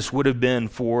practice would have been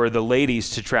for the ladies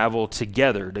to travel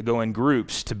together, to go in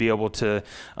groups, to be able to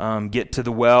get to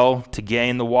the well, to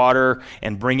gain the water,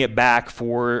 and bring it back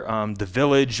for the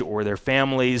village or their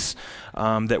families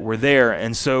that were there.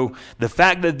 And so the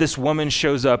fact that this woman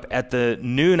shows up at the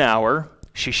noon hour,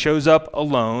 she shows up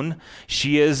alone.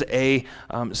 She is a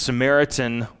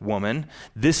Samaritan woman.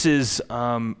 This is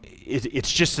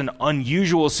it's just an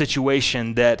unusual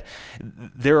situation that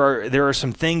there are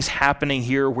some things happening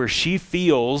here where she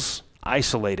feels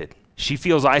isolated. She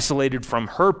feels isolated from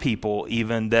her people,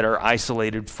 even that are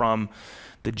isolated from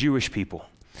the Jewish people.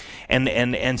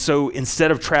 And so instead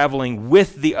of traveling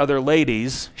with the other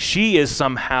ladies, she is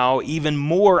somehow even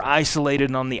more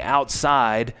isolated on the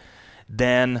outside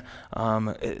than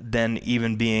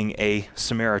even being a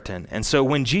Samaritan. And so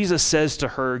when Jesus says to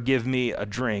her, "Give me a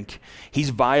drink," he's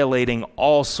violating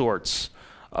all sorts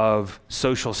of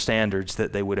social standards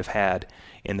that they would have had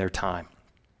in their time.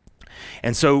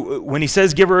 And so when he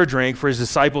says, "Give her a drink," for his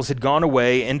disciples had gone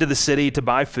away into the city to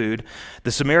buy food,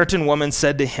 the Samaritan woman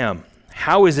said to him,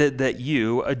 "How is it that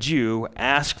you, a Jew,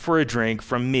 ask for a drink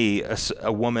from me,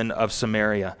 a woman of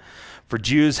Samaria? For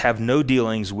Jews have no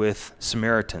dealings with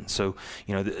Samaritans." So,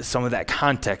 some of that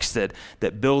context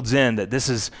that builds in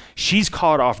that she's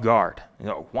caught off guard.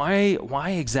 Why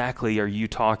exactly are you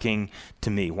talking to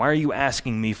me? Why are you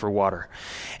asking me for water?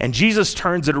 And Jesus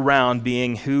turns it around,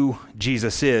 being who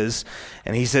Jesus is,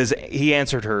 and he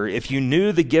answered her, "If you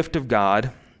knew the gift of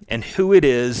God and who it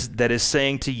is that is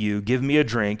saying to you, 'Give me a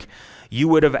drink,' you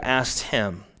would have asked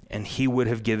him, and he would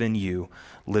have given you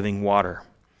living water."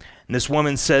 And this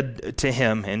woman said to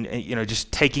him, and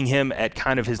just taking him at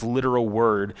kind of his literal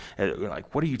word,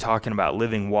 like, "What are you talking about,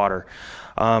 living water?"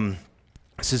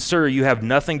 Says, "Sir, you have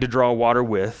nothing to draw water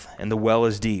with, and the well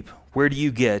is deep. Where do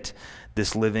you get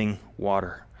this living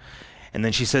water?" And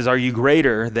then she says, "Are you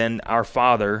greater than our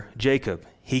father Jacob?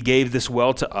 He gave this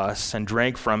well to us and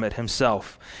drank from it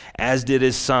himself, as did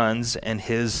his sons and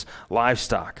his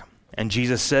livestock." And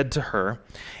Jesus said to her,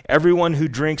 "Everyone who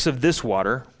drinks of this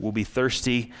water will be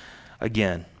thirsty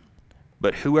again.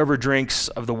 But whoever drinks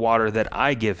of the water that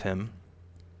I give him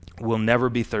will never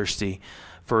be thirsty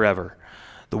forever.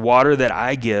 The water that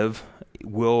I give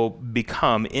will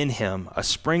become in him a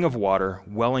spring of water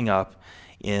welling up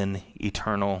in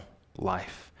eternal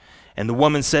life." And the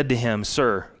woman said to him,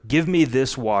 "Sir, give me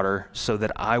this water so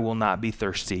that I will not be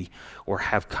thirsty or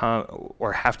have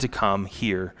to come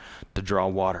here to draw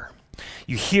water."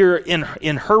 You hear in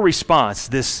her response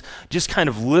this just kind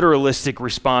of literalistic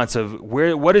response of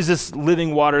what is this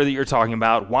living water that you're talking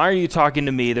about? Why are you talking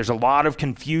to me? There's a lot of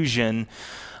confusion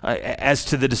as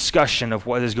to the discussion of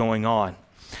what is going on.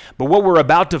 But what we're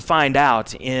about to find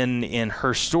out in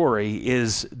her story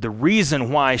is the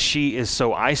reason why she is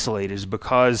so isolated is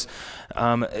because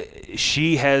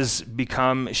she's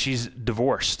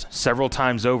divorced several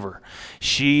times over.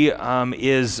 She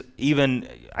is even,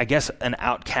 I guess, an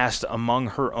outcast among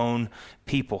her own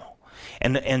people.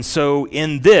 And so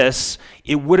in this,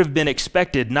 it would have been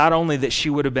expected not only that she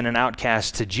would have been an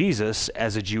outcast to Jesus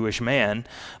as a Jewish man,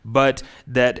 but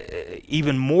that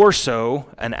even more so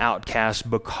an outcast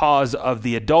because of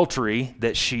the adultery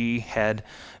that she had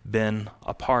been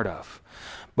a part of.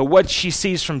 But what she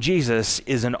sees from Jesus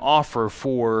is an offer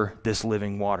for this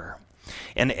living water.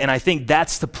 And I think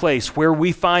that's the place where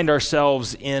we find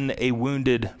ourselves in a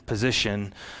wounded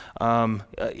position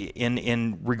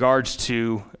in regards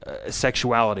to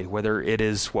sexuality, whether it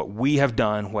is what we have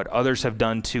done, what others have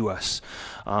done to us,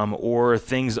 or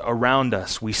things around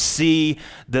us. We see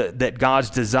that God's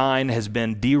design has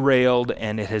been derailed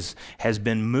and it has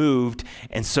been moved.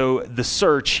 And so the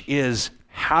search is,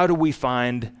 how do we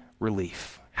find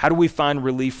relief? How do we find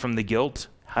relief from the guilt?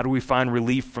 How do we find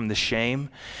relief from the shame?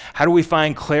 How do we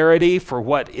find clarity for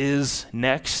what is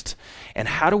next? And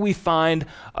how do we find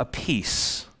a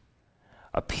peace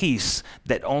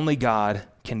that only God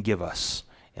can give us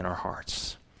in our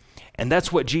hearts? And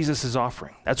that's what Jesus is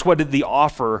offering. That's what the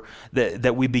offer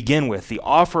that we begin with. The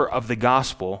offer of the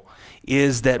gospel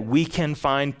is that we can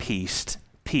find peace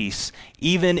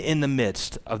even in the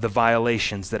midst of the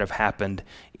violations that have happened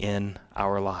in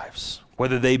our lives,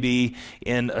 whether they be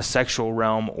in a sexual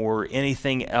realm or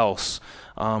anything else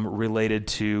related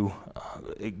to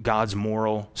God's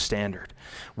moral standard.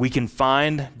 We can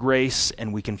find grace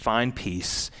and we can find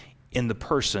peace in the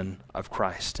person of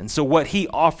Christ. And so what he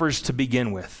offers to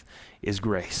begin with is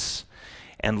grace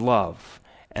and love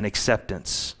and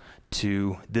acceptance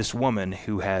to this woman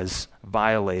who has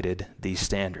violated these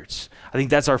standards. I think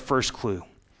that's our first clue.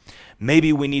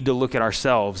 Maybe we need to look at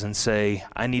ourselves and say,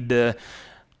 I need to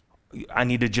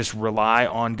just rely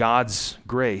on God's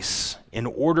grace in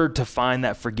order to find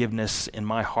that forgiveness in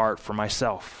my heart for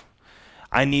myself.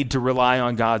 I need to rely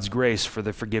on God's grace for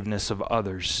the forgiveness of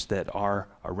others that are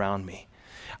around me.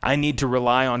 I need to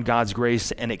rely on God's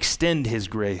grace and extend his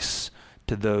grace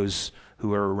to those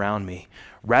who are around me,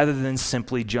 rather than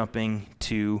simply jumping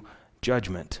to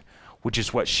judgment, which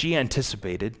is what she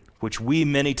anticipated, which we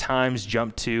many times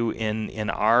jump to in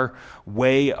our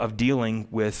way of dealing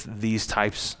with these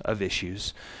types of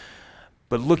issues.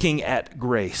 But looking at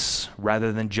grace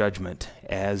rather than judgment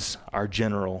as our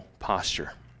general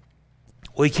posture.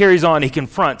 Well, he carries on, he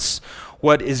confronts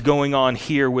what is going on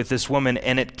here with this woman,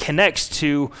 and it connects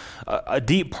to a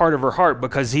deep part of her heart,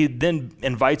 because he then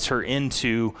invites her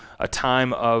into a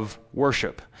time of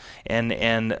worship and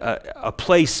a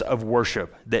place of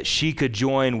worship that she could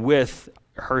join with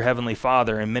her Heavenly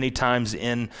Father. And many times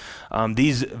in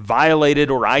these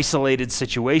violated or isolated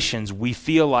situations, we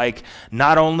feel like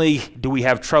not only do we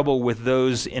have trouble with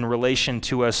those in relation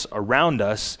to us around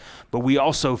us, but we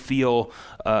also feel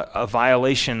a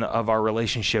violation of our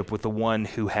relationship with the one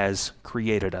who has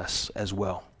created us as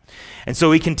well. And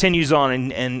so he continues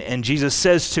on, and Jesus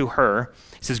says to her,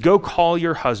 he says, "Go call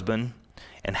your husband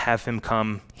and have him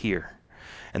come here."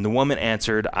 And the woman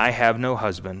answered, "I have no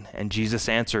husband." And Jesus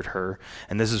answered her,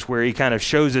 and this is where he kind of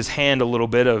shows his hand a little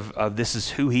bit of this is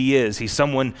who he is. He's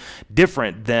someone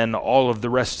different than all of the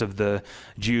rest of the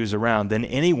Jews around, than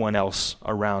anyone else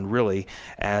around, really,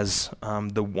 as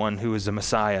the one who is the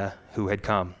Messiah who had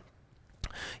come.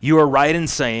 "You are right in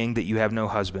saying that you have no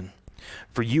husband.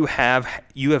 For you have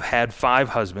had 5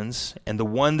 husbands, and the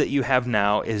one that you have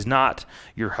now is not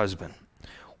your husband.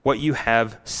 What you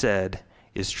have said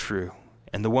is true."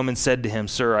 And the woman said to him,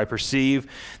 "Sir, I perceive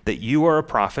that you are a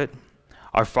prophet.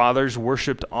 Our fathers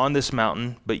worshipped on this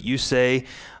mountain, but you say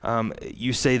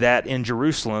that in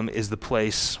Jerusalem is the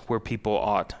place where people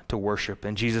ought to worship."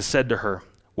 And Jesus said to her,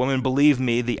 "Woman, believe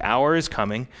me, the hour is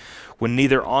coming when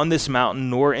neither on this mountain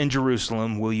nor in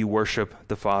Jerusalem will you worship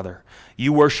the Father.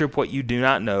 You worship what you do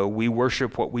not know. We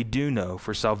worship what we do know,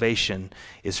 for salvation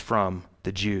is from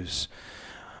the Jews.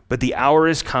 But the hour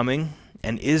is coming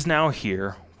and is now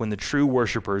here when the true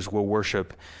worshipers will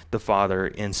worship the Father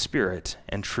in spirit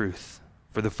and truth.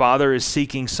 For the Father is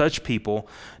seeking such people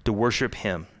to worship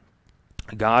him.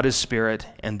 God is spirit,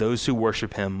 and those who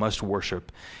worship him must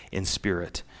worship in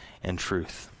spirit and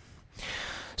truth."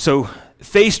 So,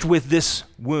 faced with this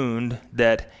wound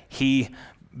that he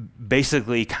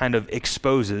basically kind of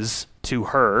exposes to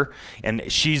her, and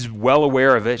she's well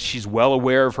aware of it. She's well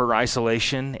aware of her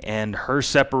isolation and her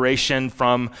separation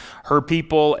from her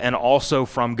people and also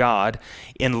from God.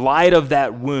 In light of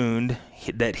that wound,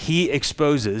 that he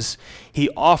exposes, he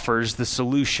offers the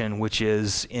solution, which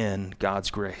is in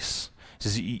God's grace. He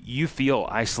says, you feel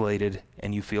isolated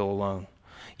and you feel alone.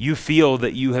 You feel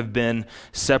that you have been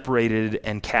separated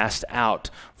and cast out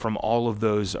from all of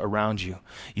those around you.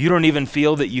 You don't even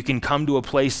feel that you can come to a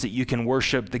place that you can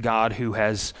worship the God who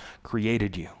has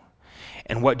created you.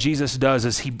 And what Jesus does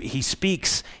is he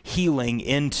speaks healing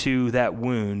into that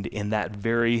wound in that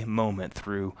very moment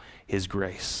through his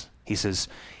grace. He says,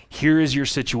 here is your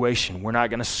situation. We're not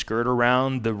going to skirt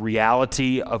around the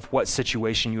reality of what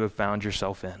situation you have found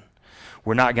yourself in.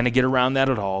 We're not going to get around that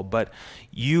at all, but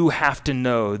you have to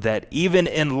know that even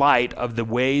in light of the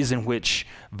ways in which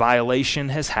violation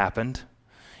has happened,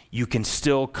 you can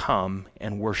still come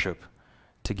and worship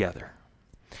together.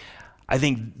 I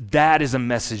think that is a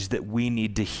message that we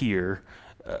need to hear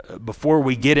before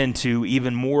we get into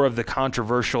even more of the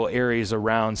controversial areas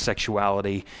around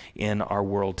sexuality in our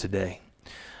world today.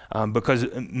 Because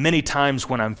many times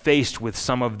when I'm faced with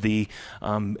some of the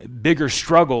bigger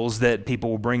struggles that people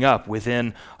will bring up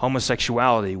within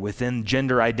homosexuality, within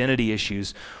gender identity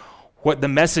issues, what the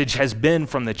message has been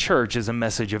from the church is a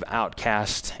message of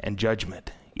outcast and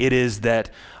judgment. It is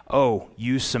that, oh,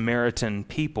 you Samaritan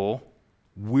people,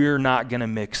 we're not going to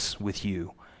mix with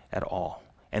you at all.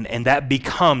 And that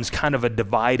becomes kind of a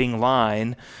dividing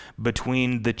line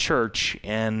between the church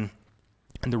and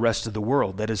the rest of the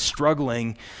world that is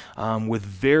struggling with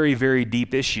very, very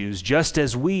deep issues, just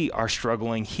as we are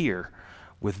struggling here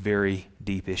with very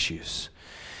deep issues.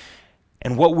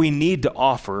 And what we need to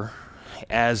offer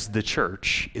as the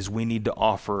church is we need to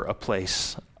offer a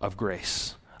place of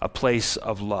grace, a place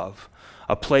of love,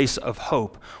 a place of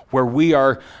hope where we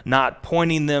are not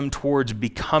pointing them towards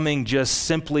becoming just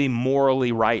simply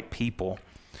morally right people,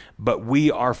 but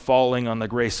we are falling on the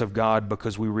grace of God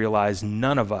because we realize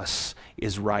none of us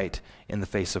is right in the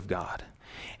face of God.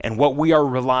 And what we are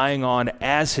relying on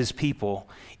as his people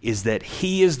is that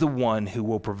he is the one who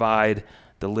will provide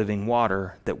the living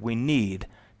water that we need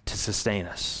to sustain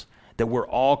us, that we're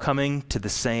all coming to the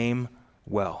same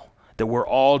well, that we're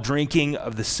all drinking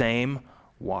of the same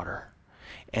water,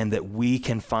 and that we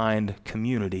can find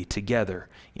community together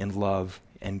in love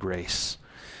and grace.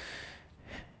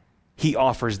 He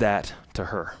offers that to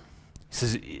her. He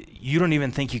says, you don't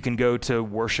even think you can go to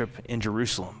worship in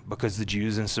Jerusalem because the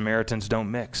Jews and Samaritans don't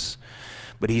mix.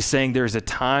 But he's saying there's a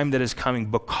time that is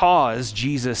coming because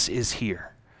Jesus is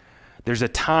here. There's a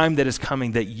time that is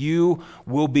coming that you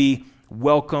will be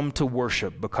welcome to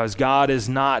worship because God is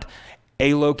not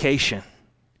a location.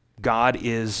 God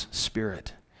is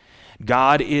spirit.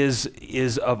 God is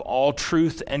of all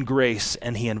truth and grace,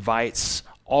 and he invites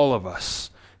all of us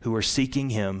who are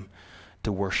seeking him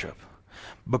to worship.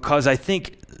 Because I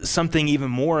think something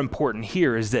even more important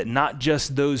here is that not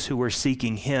just those who are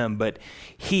seeking him, but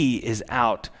he is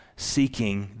out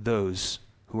seeking those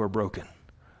who are broken,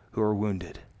 who are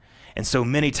wounded. And so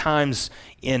many times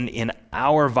in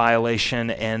our violation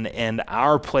and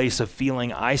our place of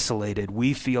feeling isolated,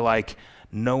 we feel like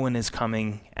no one is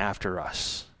coming after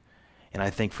us. And I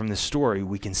think from this story,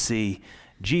 we can see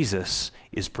Jesus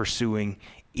is pursuing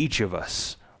each of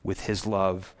us with his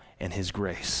love and his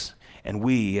grace. And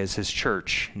we, as his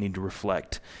church, need to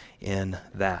reflect in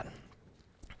that.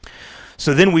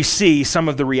 So then we see some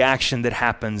of the reaction that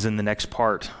happens in the next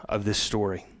part of this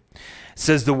story. It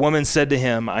says, the woman said to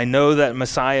him, I know that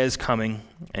Messiah is coming,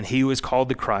 and he who is called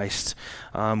the Christ.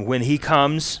 When he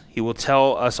comes, he will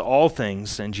tell us all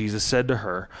things. And Jesus said to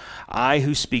her, I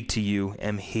who speak to you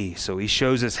am he. So he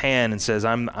shows his hand and says,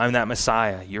 I'm that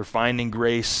Messiah. You're finding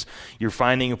grace. You're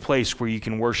finding a place where you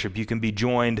can worship. You can be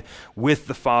joined with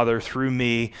the Father through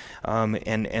me.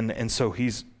 And so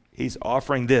he's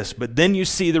offering this. But then you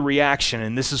see the reaction,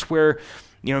 and this is where,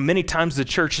 many times the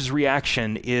church's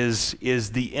reaction is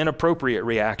the inappropriate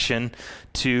reaction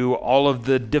to all of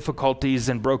the difficulties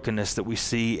and brokenness that we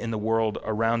see in the world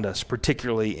around us,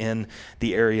 particularly in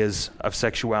the areas of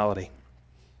sexuality.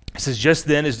 It says, just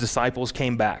then his disciples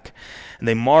came back, and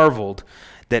they marveled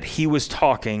that he was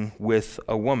talking with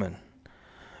a woman.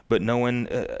 But no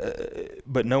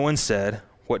one said,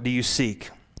 what do you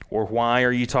seek? Or why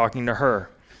are you talking to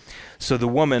her? So the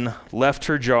woman left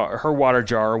her water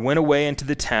jar, went away into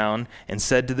the town, and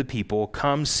said to the people,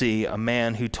 come see a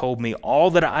man who told me all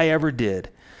that I ever did,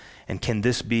 and can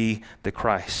this be the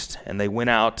Christ? And they went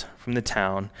out from the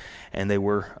town, and they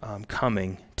were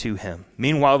coming to him.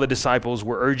 Meanwhile, the disciples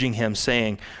were urging him,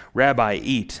 saying, Rabbi,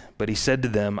 eat. But he said to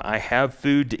them, I have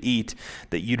food to eat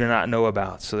that you do not know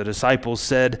about. So the disciples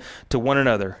said to one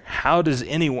another, How has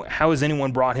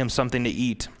anyone brought him something to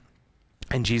eat?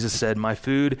 And Jesus said, "My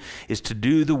food is to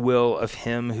do the will of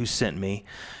him who sent me,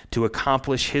 to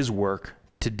accomplish his work.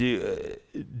 Do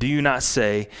you not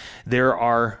say, there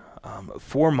are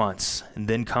 4 months, and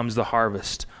then comes the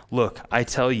harvest? Look, I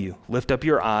tell you, lift up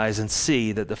your eyes and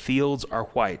see that the fields are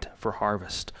white for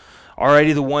harvest.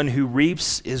 Already the one who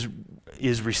reaps is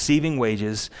receiving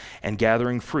wages and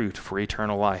gathering fruit for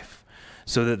eternal life,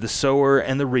 so that the sower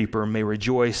and the reaper may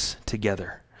rejoice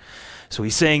together." So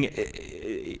he's saying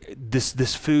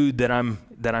this food that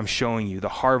I'm showing you, the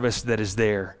harvest that is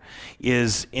there,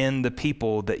 is in the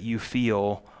people that you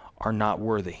feel are not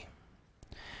worthy.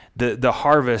 The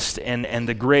harvest and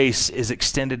the grace is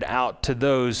extended out to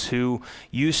those who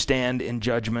you stand in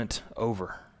judgment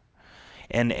over,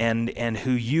 and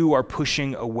who you are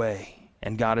pushing away.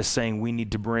 And God is saying we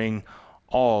need to bring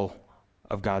all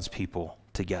of God's people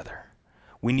together.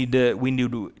 We need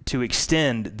to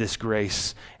extend this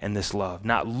grace and this love,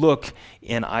 not look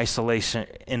in isolation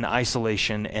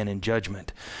and in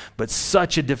judgment, but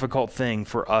such a difficult thing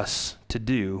for us to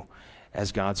do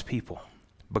as God's people,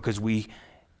 because we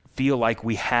feel like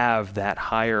we have that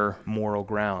higher moral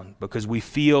ground, because we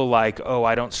feel like, oh,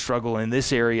 I don't struggle in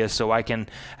this area, so I can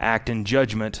act in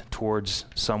judgment towards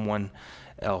someone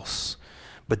else.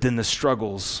 But then the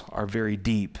struggles are very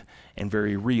deep and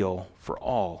very real for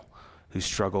all who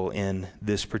struggle in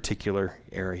this particular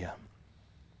area.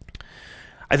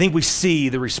 I think we see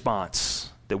the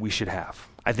response that we should have.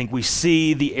 I think we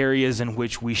see the areas in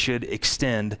which we should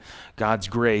extend God's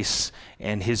grace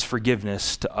and his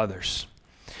forgiveness to others.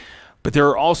 But there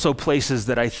are also places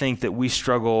that I think that we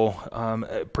struggle,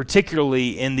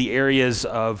 particularly in the areas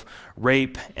of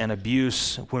rape and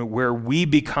abuse, where we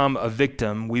become a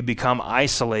victim, we become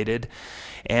isolated.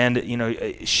 And,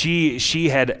 she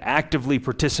had actively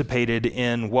participated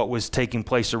in what was taking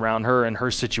place around her and her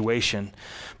situation.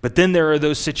 But then there are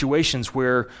those situations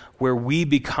where we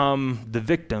become the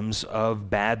victims of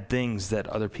bad things that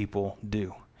other people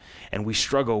do. And we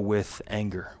struggle with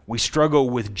anger. We struggle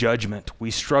with judgment. We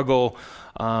struggle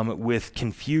with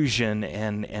confusion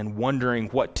and wondering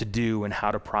what to do and how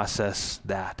to process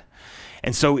that.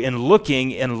 And so in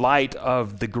looking in light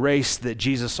of the grace that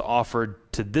Jesus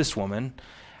offered to this woman,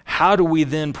 how do we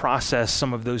then process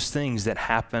some of those things that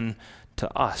happen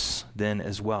to us then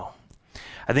as well?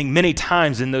 I think many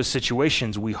times in those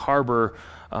situations we harbor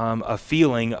a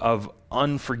feeling of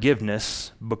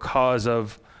unforgiveness because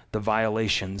of the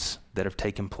violations that have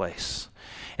taken place.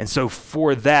 And so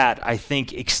for that, I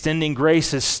think extending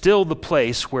grace is still the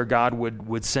place where God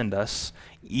would send us,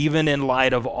 even in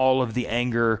light of all of the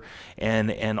anger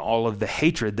and all of the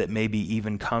hatred that maybe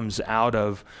even comes out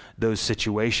of those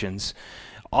situations.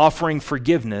 Offering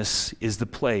forgiveness is the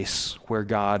place where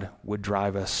God would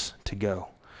drive us to go.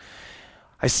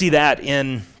 I see that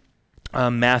in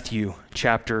Matthew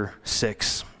chapter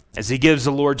 6. As he gives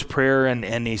the Lord's Prayer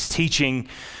and he's teaching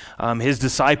his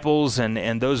disciples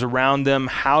and those around them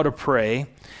how to pray,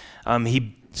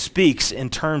 he speaks in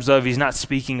terms of, he's not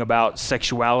speaking about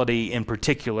sexuality in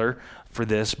particular for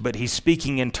this, but he's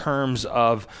speaking in terms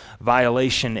of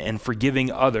violation and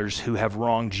forgiving others who have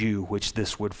wronged you, which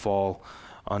this would fall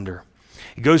under.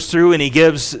 He goes through and he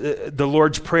gives the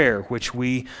Lord's Prayer, which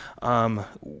we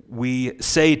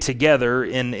say together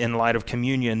in light of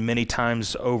communion many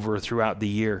times over throughout the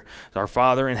year. Our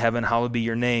Father in heaven, hallowed be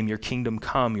your name. Your kingdom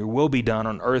come. Your will be done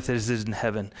on earth as it is in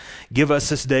heaven. Give us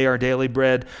this day our daily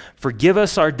bread. Forgive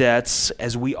us our debts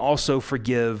as we also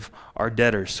forgive our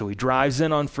debtors. So he drives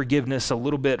in on forgiveness a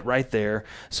little bit right there,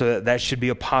 so that should be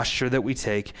a posture that we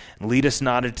take. Lead us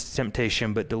not into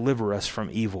temptation, but deliver us from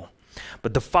evil.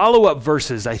 But the follow-up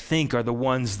verses, I think, are the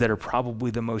ones that are probably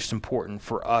the most important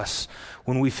for us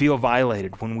when we feel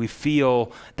violated, when we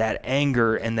feel that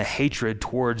anger and the hatred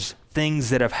towards things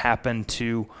that have happened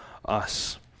to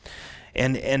us.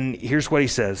 And here's what he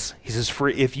says. He says, "For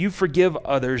if you forgive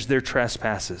others their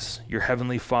trespasses, your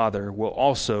heavenly Father will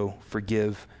also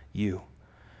forgive you.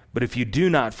 But if you do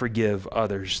not forgive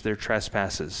others their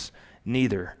trespasses,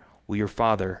 neither will your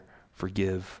Father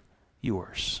forgive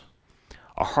yours."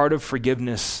 A heart of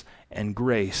forgiveness and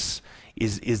grace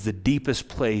is the deepest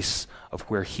place of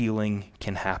where healing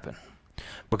can happen.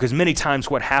 Because many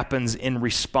times what happens in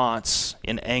response,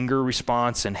 in anger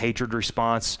response and hatred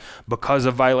response, because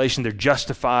of violation, they're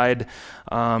justified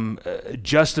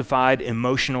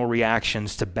emotional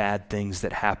reactions to bad things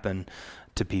that happen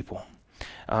to people.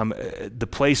 The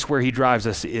place where he drives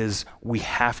us is we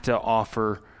have to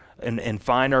offer and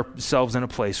find ourselves in a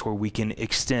place where we can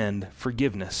extend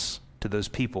forgiveness to those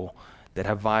people that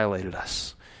have violated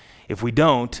us. If we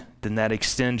don't, then that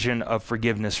extension of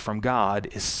forgiveness from God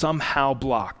is somehow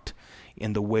blocked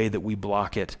in the way that we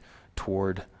block it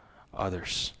toward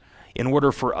others. In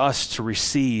order for us to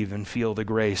receive and feel the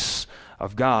grace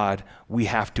of God, we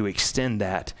have to extend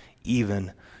that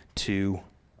even to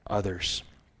others.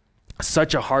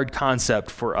 Such a hard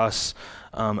concept for us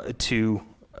to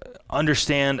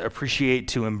understand, appreciate,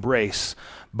 to embrace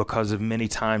because of many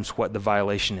times what the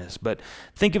violation is. But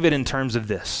think of it in terms of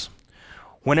this.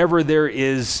 Whenever there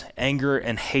is anger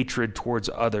and hatred towards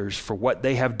others for what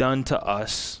they have done to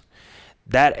us,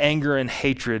 that anger and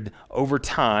hatred over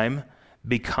time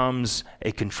becomes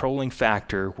a controlling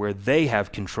factor where they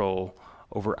have control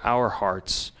over our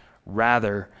hearts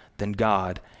rather than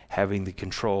God having the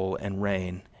control and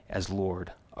reign as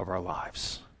Lord of our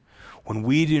lives. When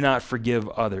we do not forgive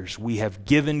others, we have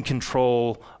given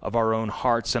control of our own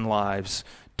hearts and lives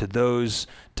to those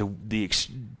who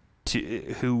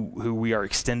we are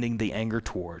extending the anger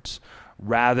towards,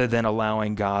 rather than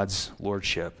allowing God's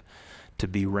lordship to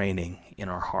be reigning in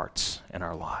our hearts and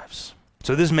our lives.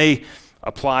 So this may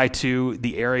apply to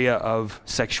the area of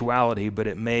sexuality, but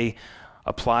it may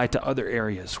apply to other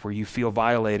areas where you feel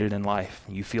violated in life.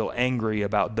 You feel angry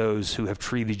about those who have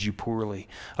treated you poorly,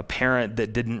 a parent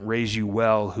that didn't raise you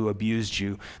well who abused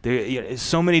you. There are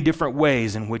so many different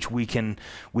ways in which we can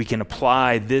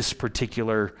apply this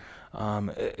particular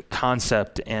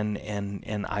concept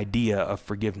and idea of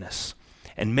forgiveness.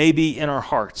 And maybe in our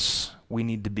hearts, we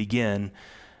need to begin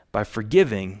by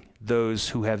forgiving those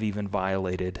who have even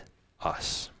violated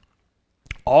us.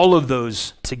 All of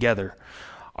those together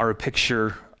are a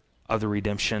picture of the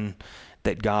redemption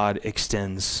that God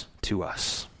extends to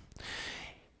us.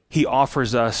 He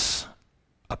offers us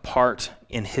a part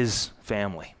in his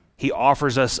family. He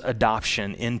offers us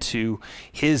adoption into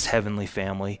his heavenly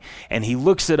family. And he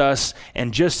looks at us,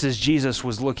 and just as Jesus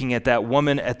was looking at that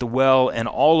woman at the well and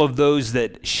all of those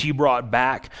that she brought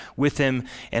back with him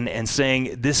and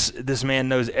saying, this man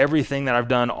knows everything that I've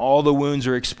done, all the wounds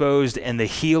are exposed and the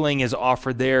healing is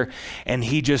offered there. And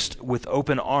he just, with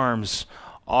open arms,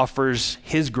 offers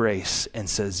his grace and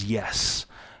says, yes,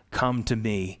 come to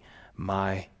me,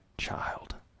 my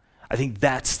child. I think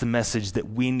that's the message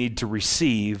that we need to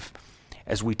receive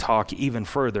as we talk even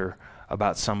further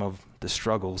about some of the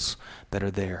struggles that are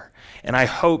there. And I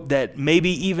hope that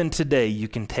maybe even today you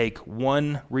can take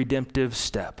one redemptive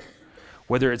step,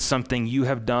 whether it's something you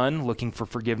have done looking for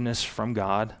forgiveness from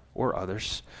God or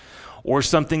others, or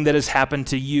something that has happened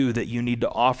to you that you need to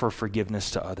offer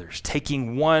forgiveness to others.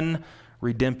 Taking one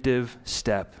redemptive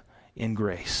step in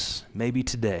grace. Maybe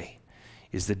today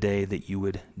is the day that you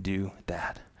would do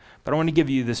that. But I want to give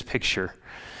you this picture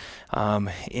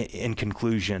in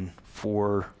conclusion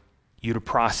for you to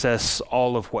process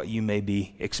all of what you may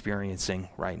be experiencing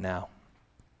right now.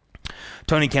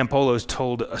 Tony Campolo's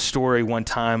told a story one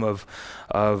time of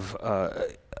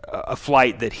a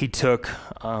flight that he took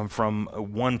from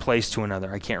one place to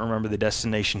another. I can't remember the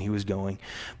destination he was going,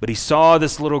 but he saw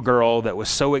this little girl that was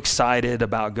so excited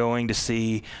about going to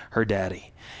see her daddy.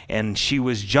 And she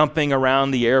was jumping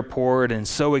around the airport and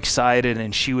so excited,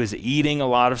 and she was eating a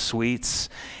lot of sweets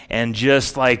and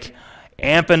just like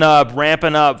ramping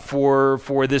up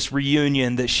for this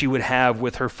reunion that she would have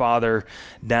with her father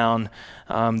down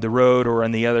the road or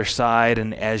on the other side.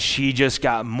 And as she just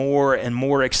got more and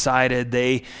more excited,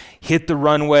 they hit the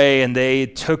runway and they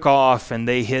took off and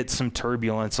they hit some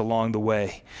turbulence along the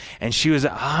way. And she was,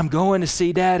 I'm going to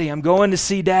see Daddy. I'm going to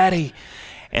see Daddy.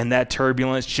 And that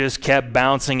turbulence just kept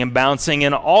bouncing and bouncing.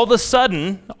 And all of a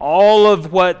sudden, all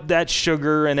of what that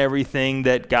sugar and everything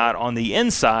that got on the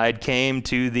inside came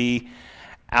to the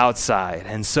outside.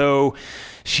 And so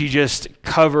she just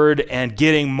covered and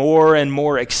getting more and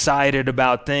more excited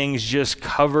about things, just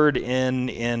covered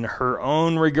in her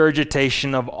own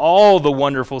regurgitation of all the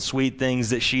wonderful sweet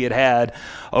things that she had had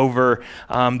over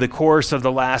the course of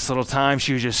the last little time.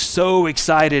 She was just so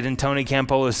excited. And Tony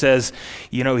Campolo says,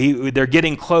 you know, they're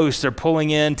getting close, they're pulling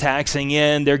in, taxing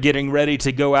in, they're getting ready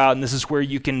to go out. And this is where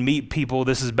you can meet people.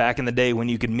 This is back in the day when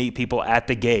you could meet people at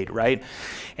the gate, right?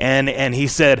 And he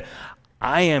said,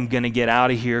 I am going to get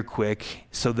out of here quick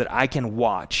so that I can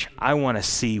watch. I want to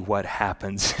see what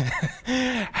happens.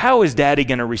 How is Daddy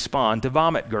going to respond to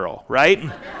Vomit Girl, right?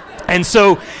 And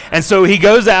so he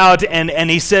goes out and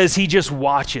he says he just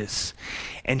watches.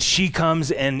 And she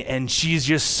comes and she's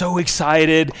just so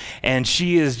excited and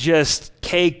she is just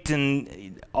caked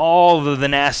in all of the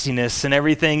nastiness and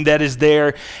everything that is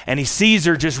there. And he sees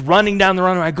her just running down the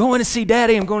runway. I'm going to see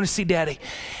Daddy. I'm going to see Daddy.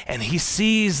 And he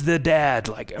sees the dad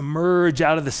like emerge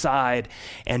out of the side,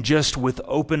 and just with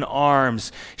open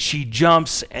arms, she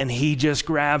jumps and he just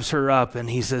grabs her up and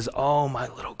he says, oh, my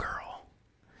little girl.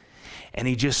 And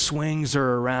he just swings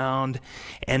her around,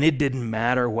 and it didn't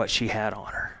matter what she had on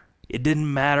her. It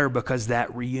didn't matter because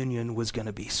that reunion was going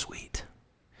to be sweet.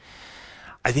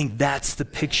 I think that's the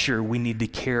picture we need to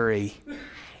carry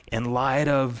in light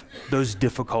of those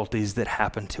difficulties that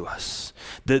happen to us,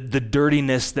 the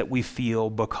dirtiness that we feel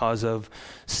because of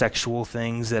sexual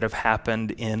things that have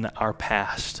happened in our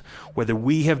past, whether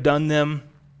we have done them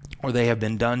or they have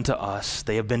been done to us,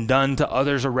 they have been done to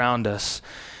others around us.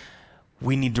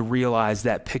 We need to realize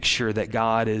that picture that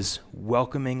God is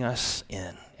welcoming us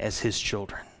in as his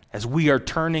children, as we are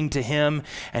turning to him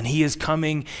and he is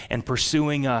coming and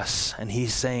pursuing us, and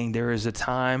he's saying there is a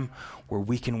time where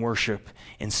we can worship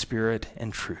in spirit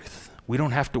and truth. We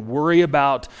don't have to worry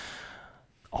about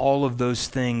all of those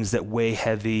things that weigh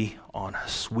heavy on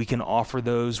us. We can offer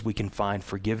those, we can find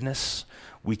forgiveness,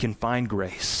 we can find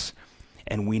grace,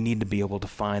 and we need to be able to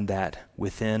find that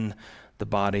within the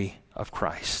body of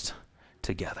Christ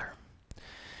together.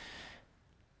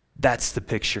 That's the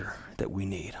picture that we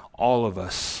need. All of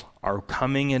us are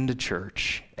coming into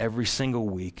church every single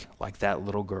week like that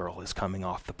little girl is coming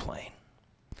off the plane.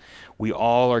 We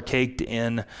all are caked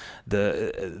in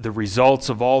the results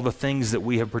of all the things that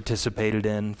we have participated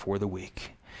in for the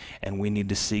week. And we need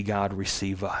to see God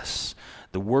receive us.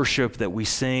 The worship that we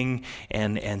sing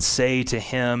and say to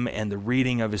him and the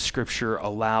reading of his scripture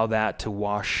allow that to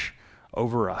wash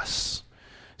over us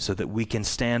so that we can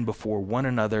stand before one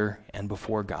another and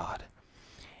before God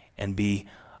and be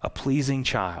a pleasing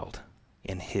child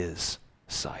in his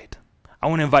sight. I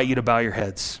want to invite you to bow your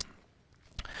heads.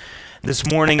 This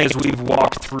morning, as we've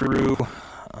walked through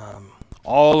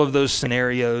all of those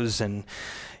scenarios, and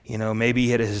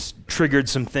maybe it has triggered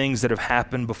some things that have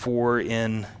happened before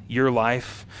in your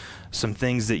life, some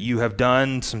things that you have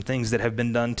done, some things that have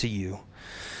been done to you,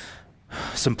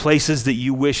 some places that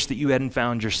you wish that you hadn't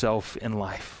found yourself in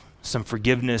life, some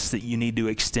forgiveness that you need to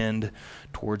extend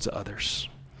towards others.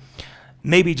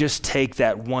 Maybe just take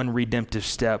that one redemptive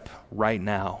step right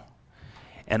now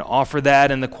and offer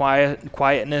that in the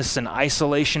quietness and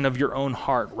isolation of your own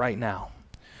heart right now.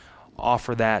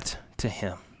 Offer that to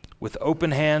him with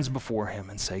open hands before him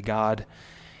and say, God,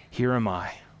 here am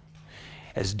I,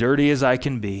 as dirty as I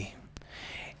can be,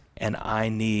 and I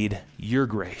need your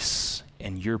grace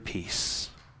and your peace.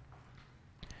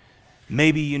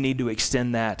 Maybe you need to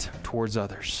extend that towards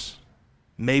others.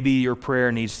 Maybe your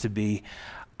prayer needs to be,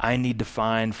 I need to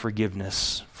find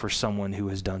forgiveness for someone who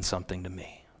has done something to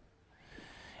me.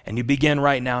 And you begin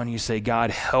right now and you say, God,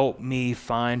 help me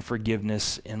find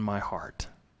forgiveness in my heart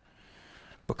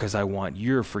because I want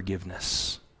your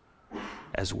forgiveness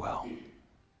as well.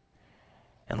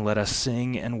 And let us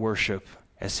sing and worship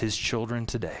as his children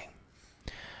today.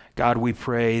 God, we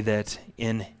pray that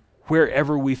in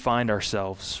wherever we find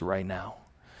ourselves right now,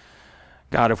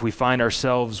 God, if we find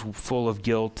ourselves full of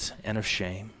guilt and of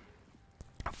shame,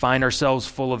 find ourselves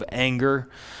full of anger,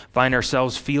 find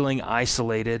ourselves feeling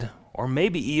isolated, or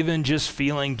maybe even just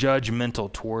feeling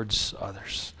judgmental towards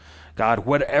others. God,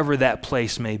 whatever that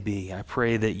place may be, I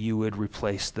pray that you would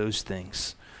replace those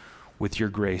things with your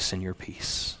grace and your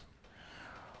peace.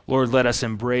 Lord, let us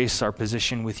embrace our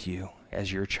position with you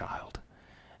as your child.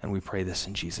 And we pray this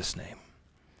in Jesus' name.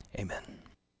 Amen.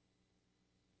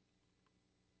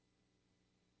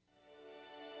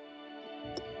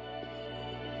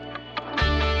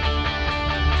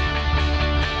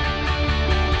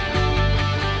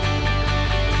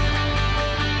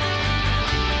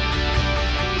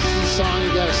 Song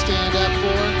you got to stand up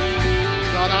for.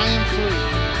 God, I am free.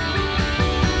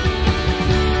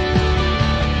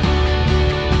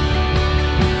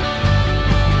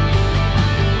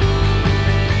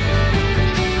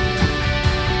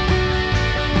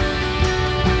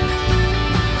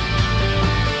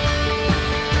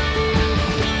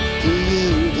 Through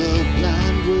you the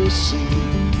blind will see.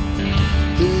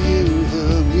 Through you the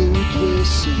mute will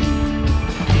sing.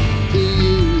 Through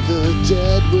you the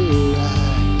dead will rise.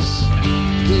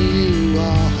 Through you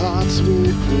our hearts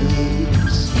will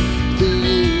praise. Through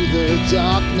you the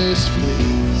darkness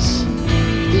flees.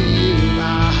 Through you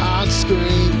my heart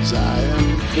screams, I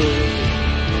am free.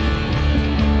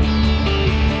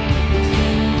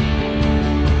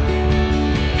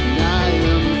 And I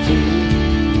am free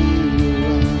to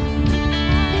run.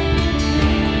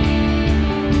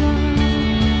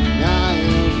 And I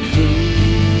am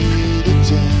free to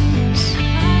dance.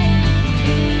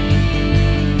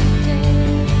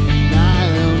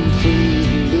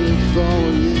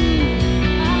 For you,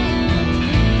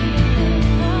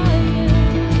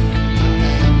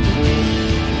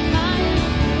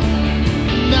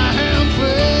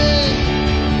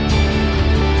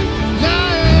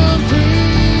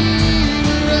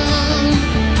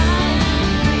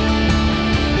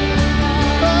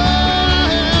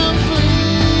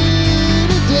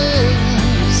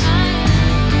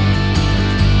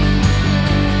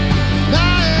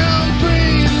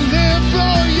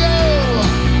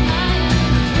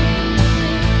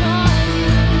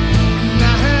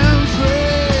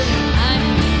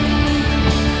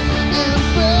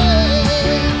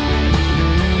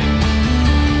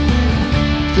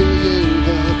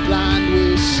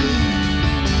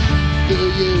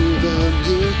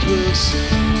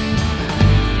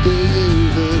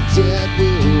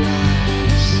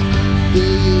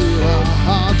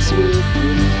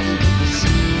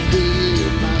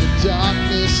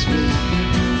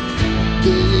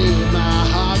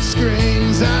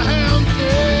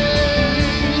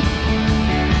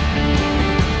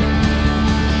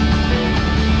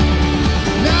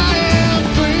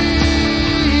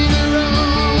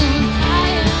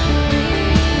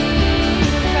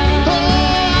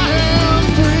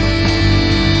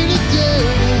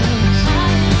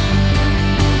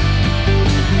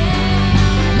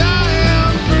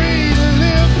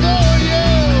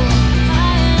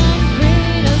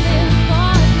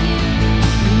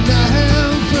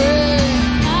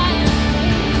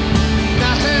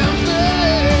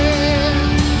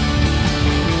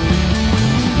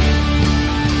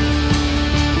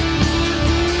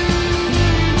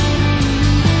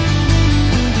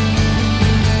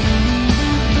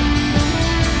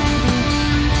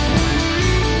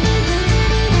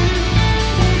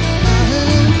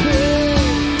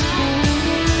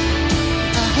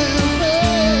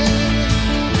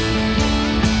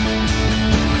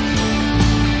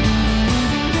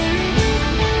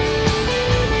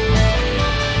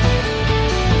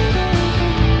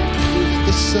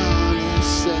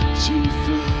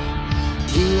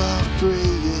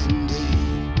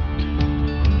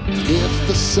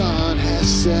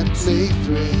 has set me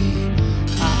free.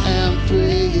 I am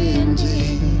free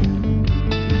indeed.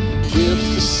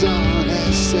 If the Son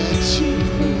has set you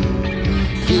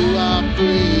free, you are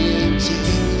free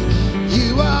indeed.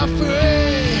 You are free.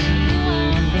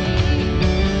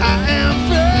 I am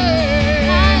free.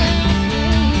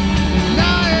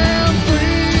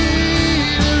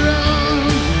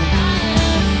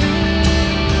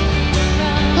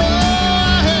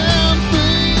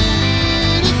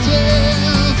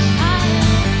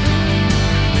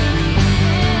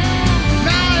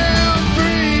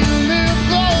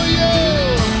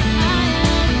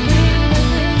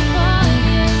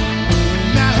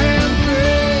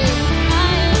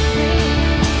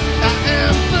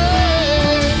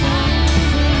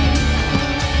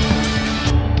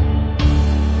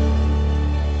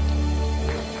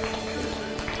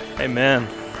 Amen.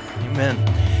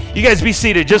 Amen. You guys be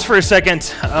seated just for a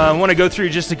second. I want to go through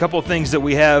just a couple of things that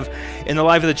we have in the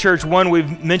life of the church. One,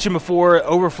 we've mentioned before,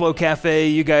 Overflow Cafe.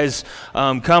 You guys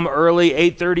come early.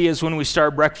 8:30 is when we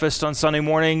start breakfast on Sunday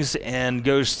mornings and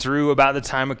goes through about the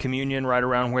time of communion, right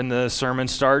around when the sermon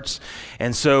starts.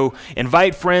 And so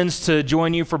invite friends to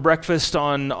join you for breakfast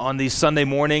on these Sunday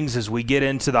mornings as we get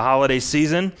into the holiday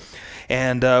season.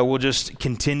 And we'll just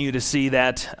continue to see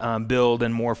that build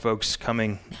and more folks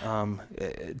coming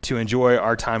to enjoy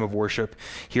our time of worship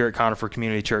here at Conifer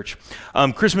Community Church.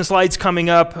 Christmas lights coming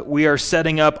up. We are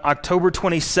setting up October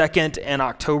 22nd and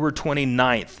October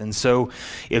 29th. And so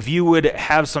if you would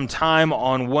have some time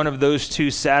on one of those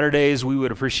two Saturdays, we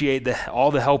would appreciate all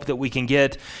the help that we can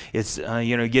get. It's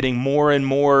getting more and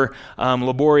more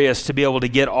laborious to be able to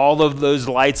get all of those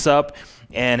lights up.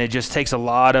 And it just takes a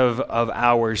lot of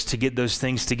hours to get those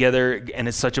things together, and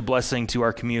it's such a blessing to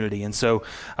our community. And so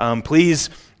please,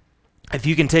 if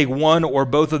you can take one or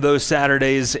both of those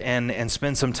Saturdays and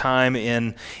spend some time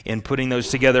in putting those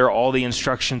together, all the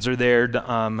instructions are there.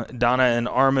 Donna and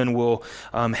Armin will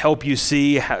help you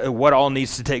see what all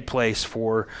needs to take place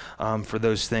for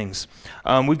those things.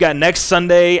 We've got next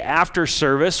Sunday after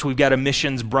service, we've got a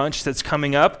missions brunch that's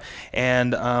coming up,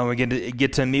 and we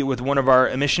get to meet with one of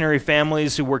our missionary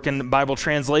families who work in Bible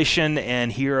translation and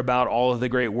hear about all of the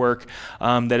great work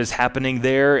that is happening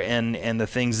there and the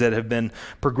things that have been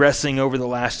progressing over the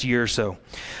last year or so.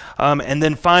 And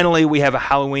then finally, we have a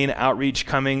Halloween outreach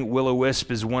coming. Will-O-Wisp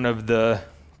is one of the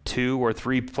 2 or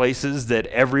 3 places that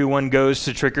everyone goes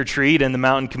to trick-or-treat in the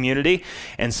mountain community.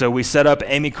 And so we set up,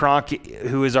 Amy Kronk,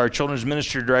 who is our children's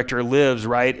ministry director, lives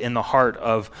right in the heart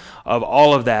of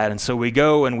all of that. And so we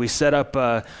go and we set up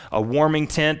a warming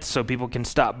tent so people can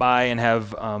stop by and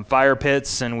have fire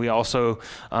pits. And we also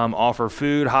offer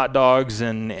food, hot dogs,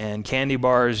 and candy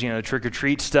bars,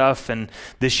 trick-or-treat stuff. And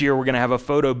this year we're going to have a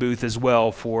photo booth as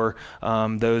well for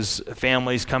those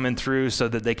families coming through so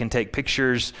that they can take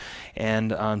pictures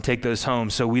and take those home.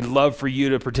 So we'd love for you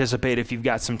to participate if you've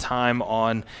got some time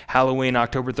on Halloween,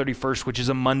 October 31st, which is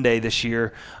a Monday this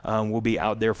year. We'll be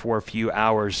out there for a few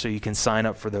hours, so you can sign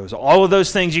up for those. All of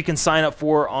those things you can sign up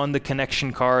for on the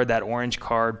connection card, that orange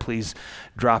card. Please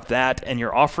drop that and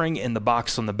your offering in the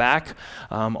box on the back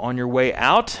on your way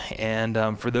out.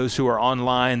 And for those who are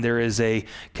online, there is a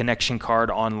connection card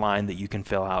online that you can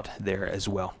fill out there as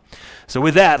well. So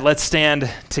with that, let's stand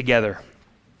together.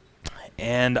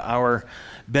 And our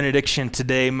benediction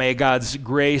today, may God's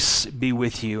grace be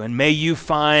with you, and may you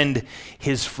find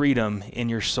his freedom in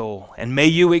your soul, and may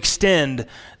you extend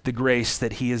the grace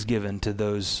that he has given to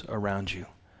those around you.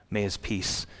 May his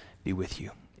peace be with you.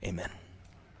 Amen.